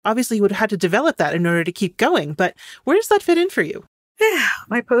would have had to develop that in order to keep going. But where does that fit in for you?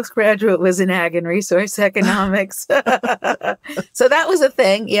 My postgraduate was in ag and resource economics. So that was a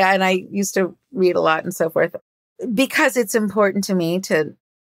thing. Yeah. And I used to read a lot and so forth because it's important to me because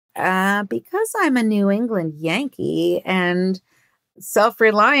I'm a New England Yankee and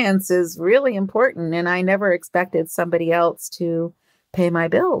self-reliance is really important. And I never expected somebody else to pay my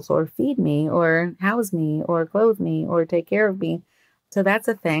bills or feed me or house me or clothe me or take care of me. So that's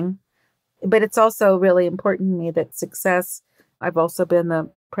a thing. But it's also really important to me that success. I've also been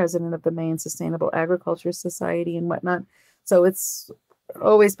the president of the Maine Sustainable Agriculture Society and whatnot. So it's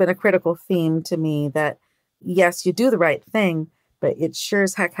always been a critical theme to me that, yes, you do the right thing, but it sure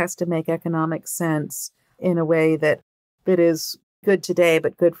as heck has to make economic sense in a way that is good today,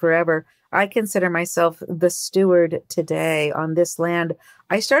 but good forever. I consider myself the steward today on this land.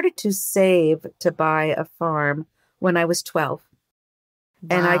 I started to save to buy a farm when I was 12.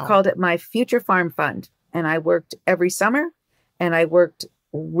 Wow. And I called it my future farm fund. And I worked every summer. And I worked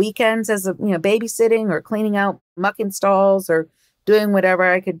weekends as babysitting or cleaning out mucking stalls or doing whatever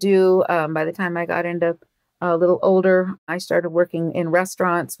I could do. By the time I got into a little older, I started working in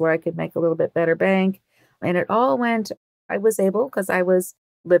restaurants where I could make a little bit better bank. And it all went, I was able, because I was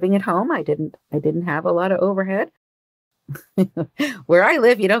living at home. I didn't have a lot of overhead. Where I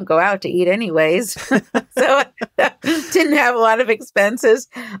live, you don't go out to eat anyways. So didn't have a lot of expenses.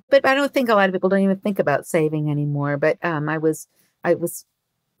 But I don't think a lot of people don't even think about saving anymore. But I was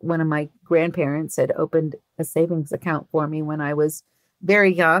one of my grandparents had opened a savings account for me when I was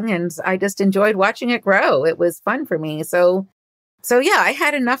very young, and I just enjoyed watching it grow. It was fun for me. So yeah, I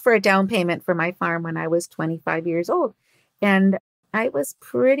had enough for a down payment for my farm when I was 25 years old. And I was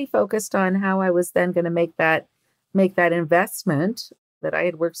pretty focused on how I was then going to make that investment that I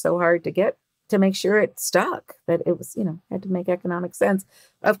had worked so hard to get, to make sure it stuck, that it was, had to make economic sense.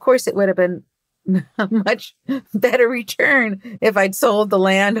 Of course, it would have been a much better return if I'd sold the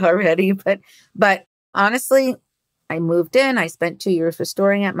land already. But honestly, I moved in. I spent 2 years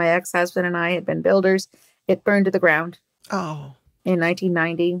restoring it. My ex-husband and I had been builders. It burned to the ground. Oh. In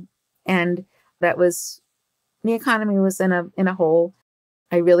 1990. And that was, the economy was in a hole.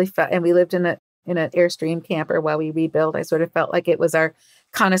 I really felt, and we lived in an Airstream camper while we rebuilt. I sort of felt like it was our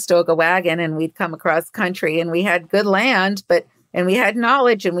Conestoga wagon, and we'd come across country, and we had good land, and we had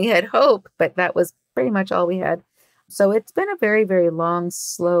knowledge and we had hope, but that was pretty much all we had. So it's been a very, very long,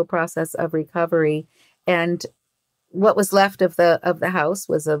 slow process of recovery. And what was left of the house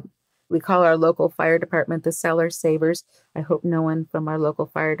was we call our local fire department the cellar savers. I hope no one from our local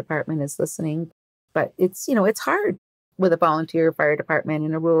fire department is listening, but it's hard with a volunteer fire department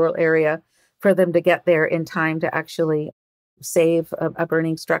in a rural area for them to get there in time to actually save a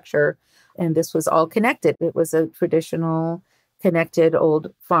burning structure. And this was all connected. It was a traditional connected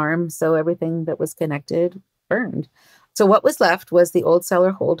old farm. So everything that was connected burned. So what was left was the old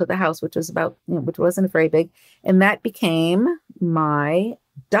cellar hole to the house, which was which wasn't very big. And that became my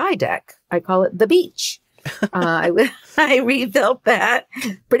dye deck. I call it the beach. I rebuilt that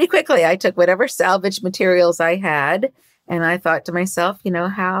pretty quickly. I took whatever salvage materials I had, and I thought to myself,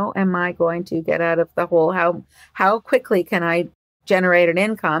 how am I going to get out of the hole? How quickly can I generate an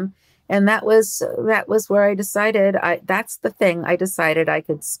income? And that was where I decided, that's the thing I decided I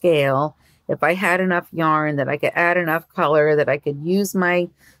could scale. If I had enough yarn, that I could add enough color, that I could use my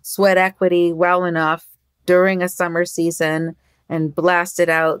sweat equity well enough during a summer season and blast it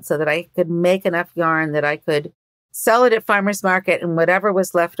out so that I could make enough yarn that I could sell it at farmer's market, and whatever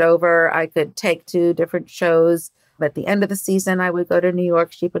was left over, I could take to different shows. At the end of the season, I would go to New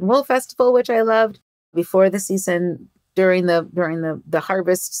York Sheep and Wool Festival, which I loved. Before the season, during the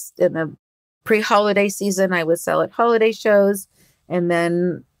harvests in the pre-holiday season, I would sell at holiday shows, and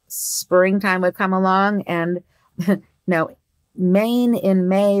then springtime would come along. And now Maine in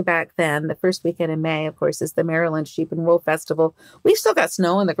May back then, the first weekend in May, of course, is the Maryland Sheep and Wool Festival. We still got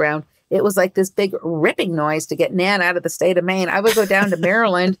snow on the ground. It was like this big ripping noise to get Nan out of the state of Maine. I would go down to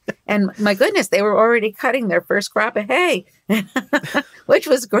Maryland, and my goodness, they were already cutting their first crop of hay, which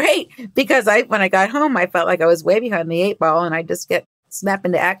was great, because when I got home, I felt like I was way behind the 8 ball, and I just get snap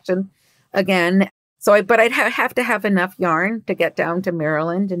into action again. So but I'd have to have enough yarn to get down to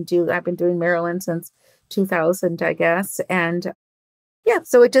Maryland and I've been doing Maryland since 2000, I guess. And yeah,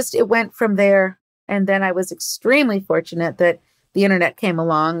 so it went from there. And then I was extremely fortunate that the internet came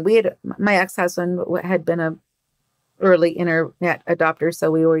along. My ex-husband had been a early internet adopter, so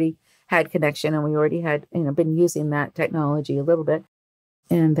we already had connection, and we already had, been using that technology a little bit.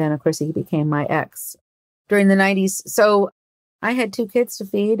 And then, of course, he became my ex during the 90s. So I had 2 kids to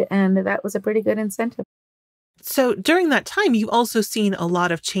feed, and that was a pretty good incentive. So during that time, you also seen a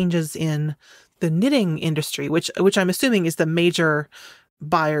lot of changes in the knitting industry, which I'm assuming is the major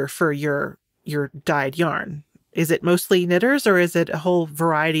buyer for your dyed yarn. Is it mostly knitters, or is it a whole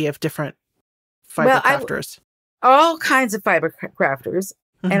variety of different fiber crafters? All kinds of fiber crafters.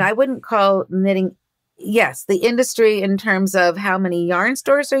 Mm-hmm. And I wouldn't call knitting, yes, the industry in terms of how many yarn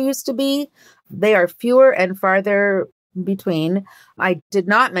stores there used to be, they are fewer and farther between. I did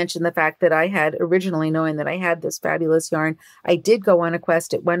not mention the fact that I had originally, knowing that I had this fabulous yarn, I did go on a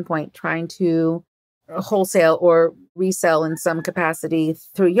quest at one point trying to wholesale or resell in some capacity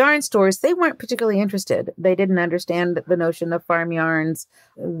through yarn stores. They weren't particularly interested. They didn't understand the notion of farm yarns.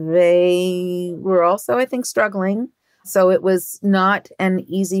 They were also, I think, struggling. So it was not an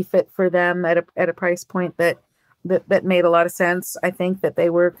easy fit for them at a price point that made a lot of sense. I think that they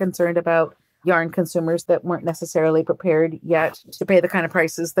were concerned about yarn consumers that weren't necessarily prepared yet to pay the kind of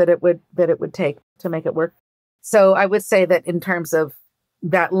prices that it would take to make it work. So I would say that in terms of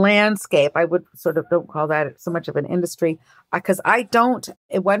that landscape, I would don't call that so much of an industry, because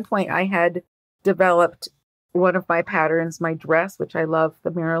at one point I had developed one of my patterns, my dress, which I love,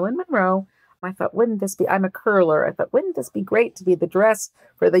 the Marilyn Monroe. I thought, I'm a curler. I thought, wouldn't this be great to be the dress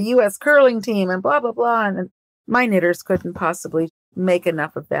for the U.S. curling team and blah, blah, blah. And my knitters couldn't possibly make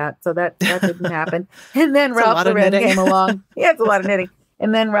enough of that. So that didn't happen. And then Ralph Lauren came along. Yeah, it's a lot of knitting.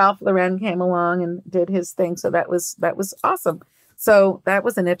 And then Ralph Lauren came along and did his thing. So that was awesome. So that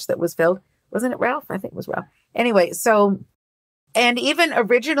was a niche that was filled. Wasn't it Ralph? I think it was Ralph. Anyway, so And even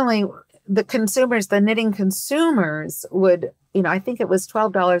originally, the knitting consumers would, I think it was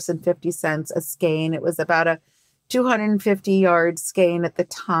 $12.50 a skein. It was about a 250-yard skein at the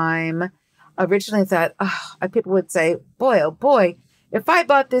time. Originally thought, people would say, boy, oh boy, if I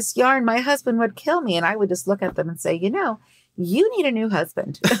bought this yarn, my husband would kill me. And I would just look at them and say, you need a new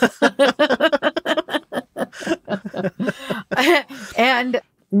husband. And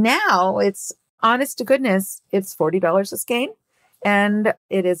now it's, honest to goodness, it's $40 a skein. And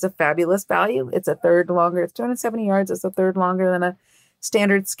it is a fabulous value. It's a third longer. It's 270 yards. It's a third longer than a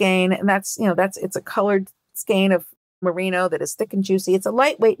standard skein. And it's a colored skein of merino that is thick and juicy. It's a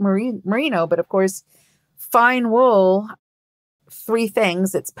lightweight merino, but of course, fine wool, three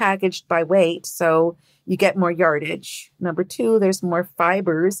things. It's packaged by weight, so you get more yardage. Number two, there's more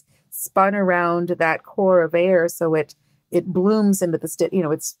fibers spun around that core of air, so it blooms into the stitch.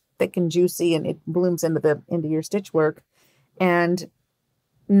 It's thick and juicy, and it blooms into your stitch work. And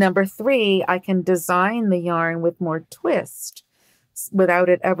number three, I can design the yarn with more twist without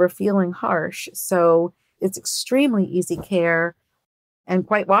it ever feeling harsh. So it's extremely easy care and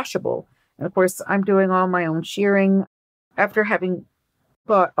quite washable. And of course, I'm doing all my own shearing. After having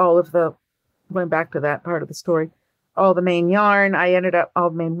bought going back to that part of the story, all the Maine yarn, all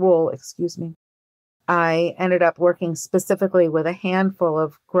the Maine wool, excuse me. I ended up working specifically with a handful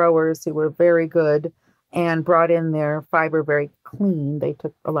of growers who were very good and brought in their fiber very clean. They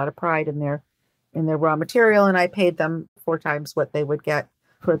took a lot of pride in their raw material, and I paid them 4 times what they would get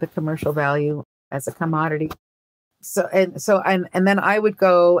for the commercial value as a commodity. And then I would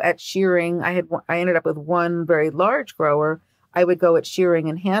go at shearing. I ended up with one very large grower. I would go at shearing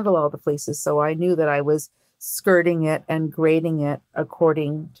and handle all the fleeces. So I knew that I was skirting it and grading it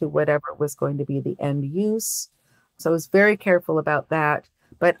according to whatever was going to be the end use. So I was very careful about that.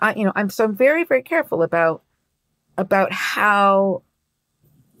 But I'm very, very careful about how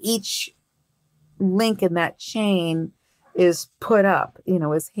each link in that chain is put up,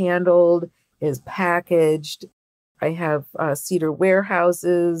 is handled, is packaged. I have cedar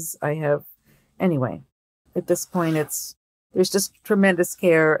warehouses. Anyway, at this point, there's just tremendous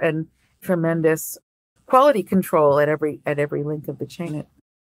care and tremendous quality control at every link of the chain.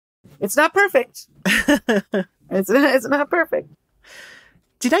 It's not perfect. It's not perfect.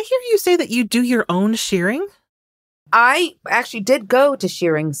 Did I hear you say that you do your own shearing? I actually did go to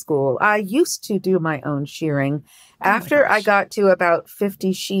shearing school. I used to do my own shearing. After I got to about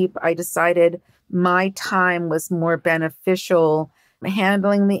 50 sheep, I decided my time was more beneficial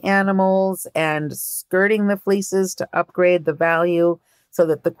handling the animals and skirting the fleeces to upgrade the value so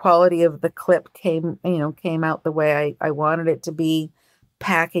that the quality of the clip came out the way I wanted it to be,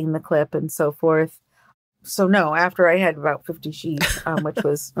 packing the clip and so forth. So no, after I had about 50 sheep, which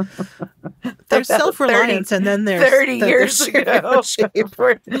was there's self-reliance, and then there's 30 years ago.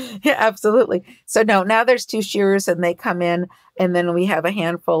 Yeah, absolutely. So no, now there's 2 shearers, and they come in, and then we have a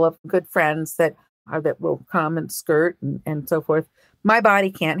handful of good friends that will come and skirt and so forth. My body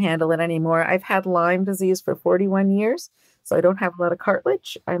can't handle it anymore. I've had Lyme disease for 41 years, so I don't have a lot of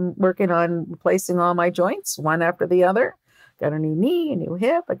cartilage. I'm working on replacing all my joints, one after the other. Got a new knee, a new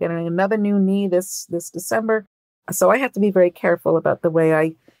hip. I got another new knee this December. So I have to be very careful about the way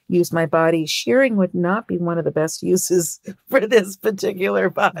I use my body. Shearing would not be one of the best uses for this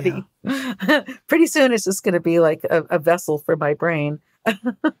particular body. Yeah. Pretty soon it's just going to be like a vessel for my brain.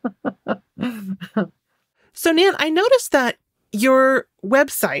 So Nan, I noticed that your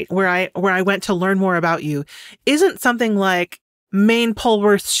website, where I went to learn more about you, isn't something like Maine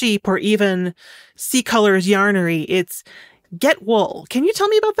Polwarth Sheep or even Sea Colors Yarnery. It's Get Wool. Can you tell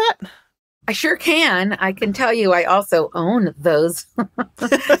me about that? I sure can. I can tell you I also own those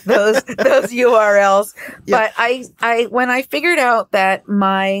those URLs. Yeah. But I when I figured out that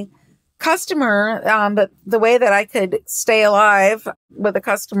my customer, the way that I could stay alive with a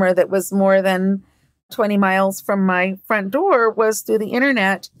customer that was more than 20 miles from my front door was through the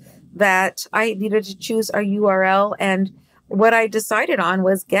internet, that I needed to choose a URL. And what I decided on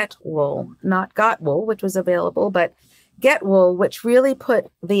was Get Wool, not Got Wool, which was available, but Get Wool, which really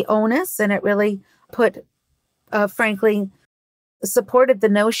put the onus, and it really put, frankly, supported the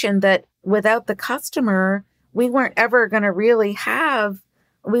notion that without the customer, we weren't ever going to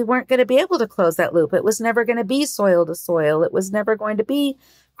we weren't going to be able to close that loop. It was never going to be soil to soil. It was never going to be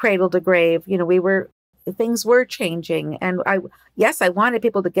cradle to grave. Things were changing. And I wanted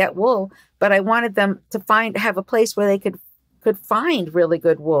people to get wool, but I wanted them to have a place where they could find really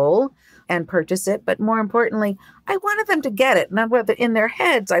good wool and purchase it. But more importantly, I wanted them to get it. Not whether in their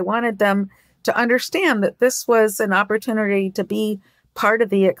heads, I wanted them to understand that this was an opportunity to be part of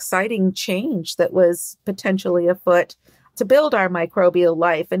the exciting change that was potentially afoot. to build our microbial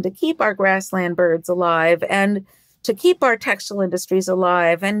life and to keep our grassland birds alive and to keep our textile industries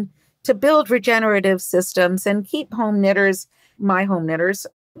alive and to build regenerative systems and keep home knitters, my home knitters,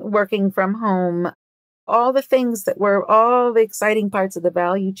 working from home, all the things that were all the exciting parts of the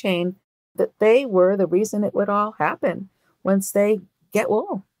value chain, that they were the reason it would all happen once they get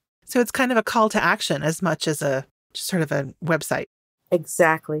wool. So it's kind of a call to action as much as a just sort of a website.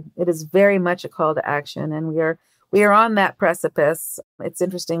 Exactly. It is very much a call to action. And we are on that precipice. It's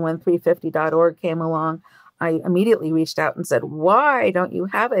interesting, when 350.org came along, I immediately reached out and said, why don't you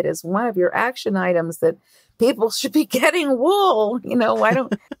have it as one of your action items that people should be getting wool? Why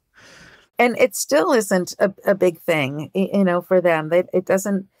don't... And it still isn't a big thing, for them. It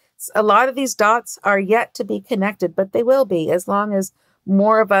doesn't... A lot of these dots are yet to be connected, but they will be, as long as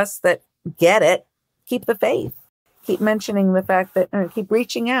more of us that get it keep the faith, keep mentioning the fact that, keep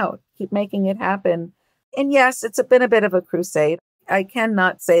reaching out, keep making it happen. And yes, it's been a bit of a crusade. I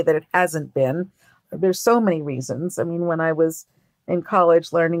cannot say that it hasn't been. There's so many reasons. I mean, when I was in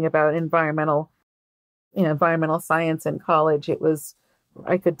college learning about environmental science in college,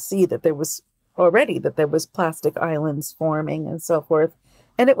 I could see that there was plastic islands forming and so forth.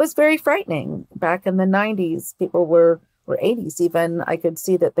 And it was very frightening. Back in the 90s, people or 80s even, I could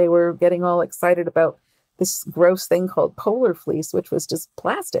see that they were getting all excited about this gross thing called polar fleece, which was just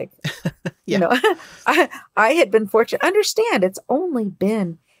plastic. Yeah. I had been fortunate. Understand, it's only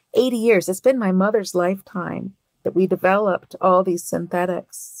been 80 years. It's been my mother's lifetime that we developed all these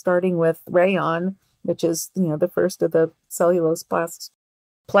synthetics, starting with rayon, which is, the first of the cellulose plasticized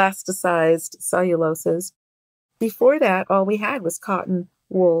celluloses. Before that, all we had was cotton,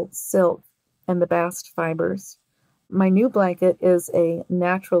 wool, silk, and the bast fibers. My new blanket is a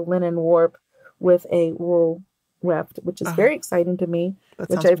natural linen warp with a wool weft, which is very exciting to me,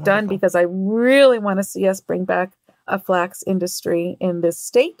 which I've done because I really want to see us bring back a flax industry in this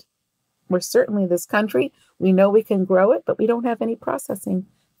state. We're certainly this country. We know we can grow it, but we don't have any processing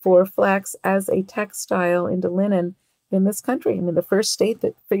for flax as a textile into linen in this country. I mean, the first state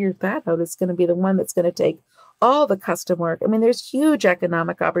that figured that out is going to be the one that's going to take all the custom work. I mean, there's huge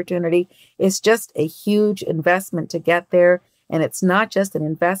economic opportunity. It's just a huge investment to get there. And it's not just an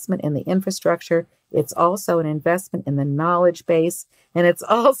investment in the infrastructure. It's also an investment in the knowledge base. And it's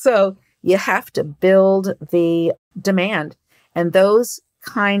also, you have to build the demand. And those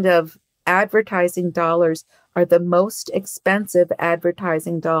kind of advertising dollars are the most expensive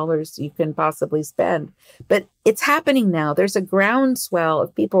advertising dollars you can possibly spend. But it's happening now. There's a groundswell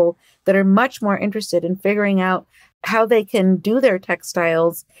of people that are much more interested in figuring out how they can do their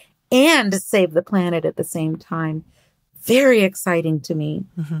textiles and save the planet at the same time. Very exciting to me.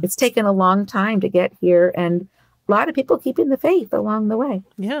 Mm-hmm. It's taken a long time to get here, and a lot of people keeping the faith along the way.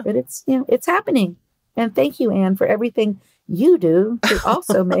 Yeah. But it's happening. And thank you, Anne, for everything you do to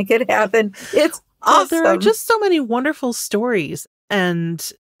also make it happen. It's awesome. There are just so many wonderful stories,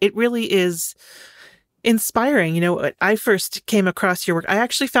 and it really is inspiring. I first came across your work. I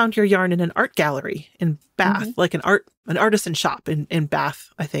actually found your yarn in an art gallery in Bath, mm-hmm. like an artisan shop in Bath,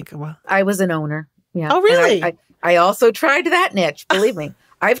 I think. Well, I was an owner. Yeah. Oh, really? I also tried that niche. Believe me,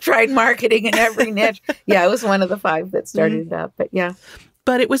 I've tried marketing in every niche. Yeah, I was one of the 5 that started it up. But yeah.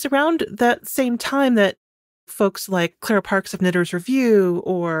 But it was around that same time that folks like Clara Parks of Knitters Review,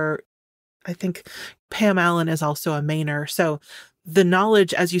 or I think Pam Allen is also a Mainer. So the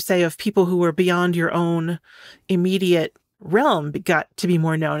knowledge, as you say, of people who were beyond your own immediate realm got to be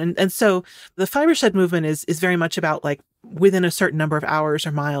more known. And so the fiber shed movement is very much about like within a certain number of hours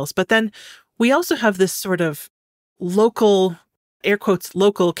or miles. But then we also have this sort of local, air quotes,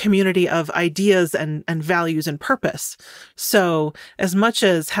 local community of ideas and values and purpose. So as much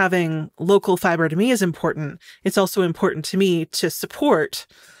as having local fiber to me is important, it's also important to me to support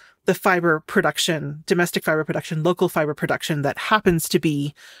the fiber production, domestic fiber production, local fiber production that happens to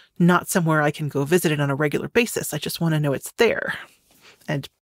be not somewhere I can go visit it on a regular basis. I just want to know it's there and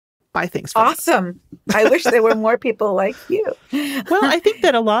buy things from Awesome. I wish there were more people like you. Well, I think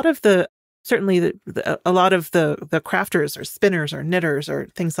that a lot of the crafters or spinners or knitters or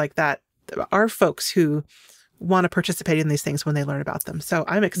things like that are folks who want to participate in these things when they learn about them. So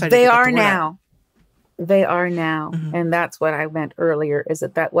I'm excited. They are now. They are now. Mm-hmm. And that's what I meant earlier, is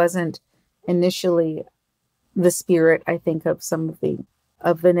that wasn't initially the spirit, I think, of some of the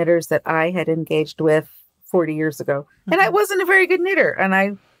knitters that I had engaged with 40 years ago. Mm-hmm. And I wasn't a very good knitter.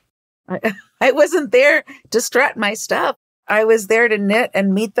 And I wasn't there to strut my stuff. I was there to knit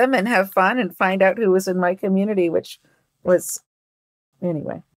and meet them and have fun and find out who was in my community, which was,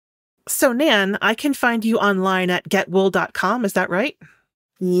 anyway. So, Nan, I can find you online at getwool.com. Is that right?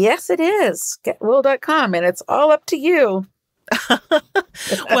 Yes, it is. Getwool.com, and it's all up to you.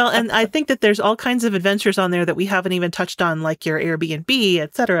 Well, and I think that there's all kinds of adventures on there that we haven't even touched on, like your Airbnb,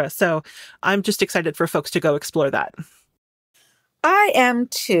 etc. So I'm just excited for folks to go explore that. I am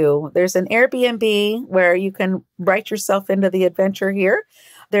too. There's an Airbnb where you can write yourself into the adventure here.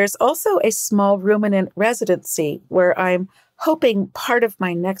 There's also a small ruminant residency where I'm hoping part of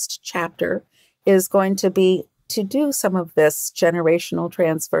my next chapter is going to be to do some of this generational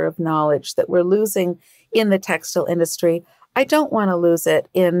transfer of knowledge that we're losing in the textile industry. I don't want to lose it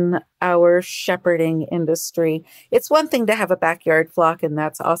in our shepherding industry. It's one thing to have a backyard flock, and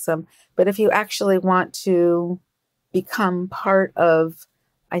that's awesome. But if you actually want to become part of,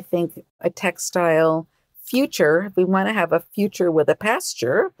 I think, a textile future, if we want to have a future with a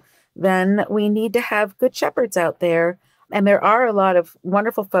pasture, then we need to have good shepherds out there. And there are a lot of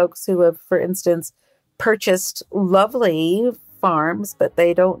wonderful folks who have, for instance, purchased lovely farms, but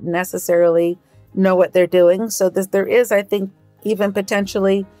they don't necessarily know what they're doing. So there is, I think, even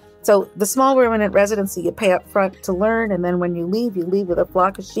potentially, so the small ruminant residency, you pay up front to learn, and then when you leave with a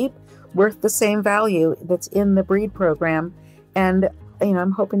flock of sheep worth the same value that's in the breed program. And,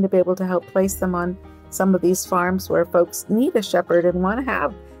 I'm hoping to be able to help place them on some of these farms where folks need a shepherd and want to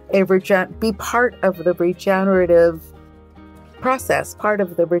have be part of the regenerative process, part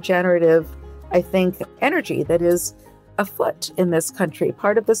of the regenerative, I think, energy that is afoot in this country,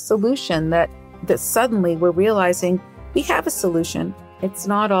 part of the solution that suddenly we're realizing we have a solution. It's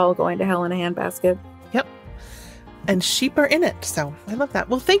not all going to hell in a handbasket. Yep. And sheep are in it. So I love that.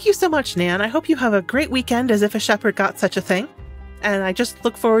 Well, thank you so much, Nan. I hope you have a great weekend, as if a shepherd got such a thing. And I just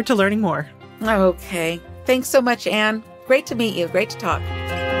look forward to learning more. Okay. Thanks so much, Anne. Great to meet you. Great to talk.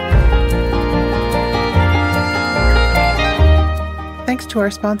 Thanks to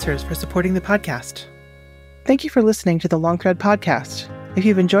our sponsors for supporting the podcast. Thank you for listening to the Long Thread Podcast. If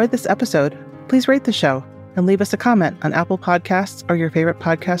you've enjoyed this episode, please rate the show and leave us a comment on Apple Podcasts or your favorite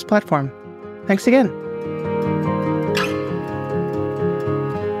podcast platform. Thanks again.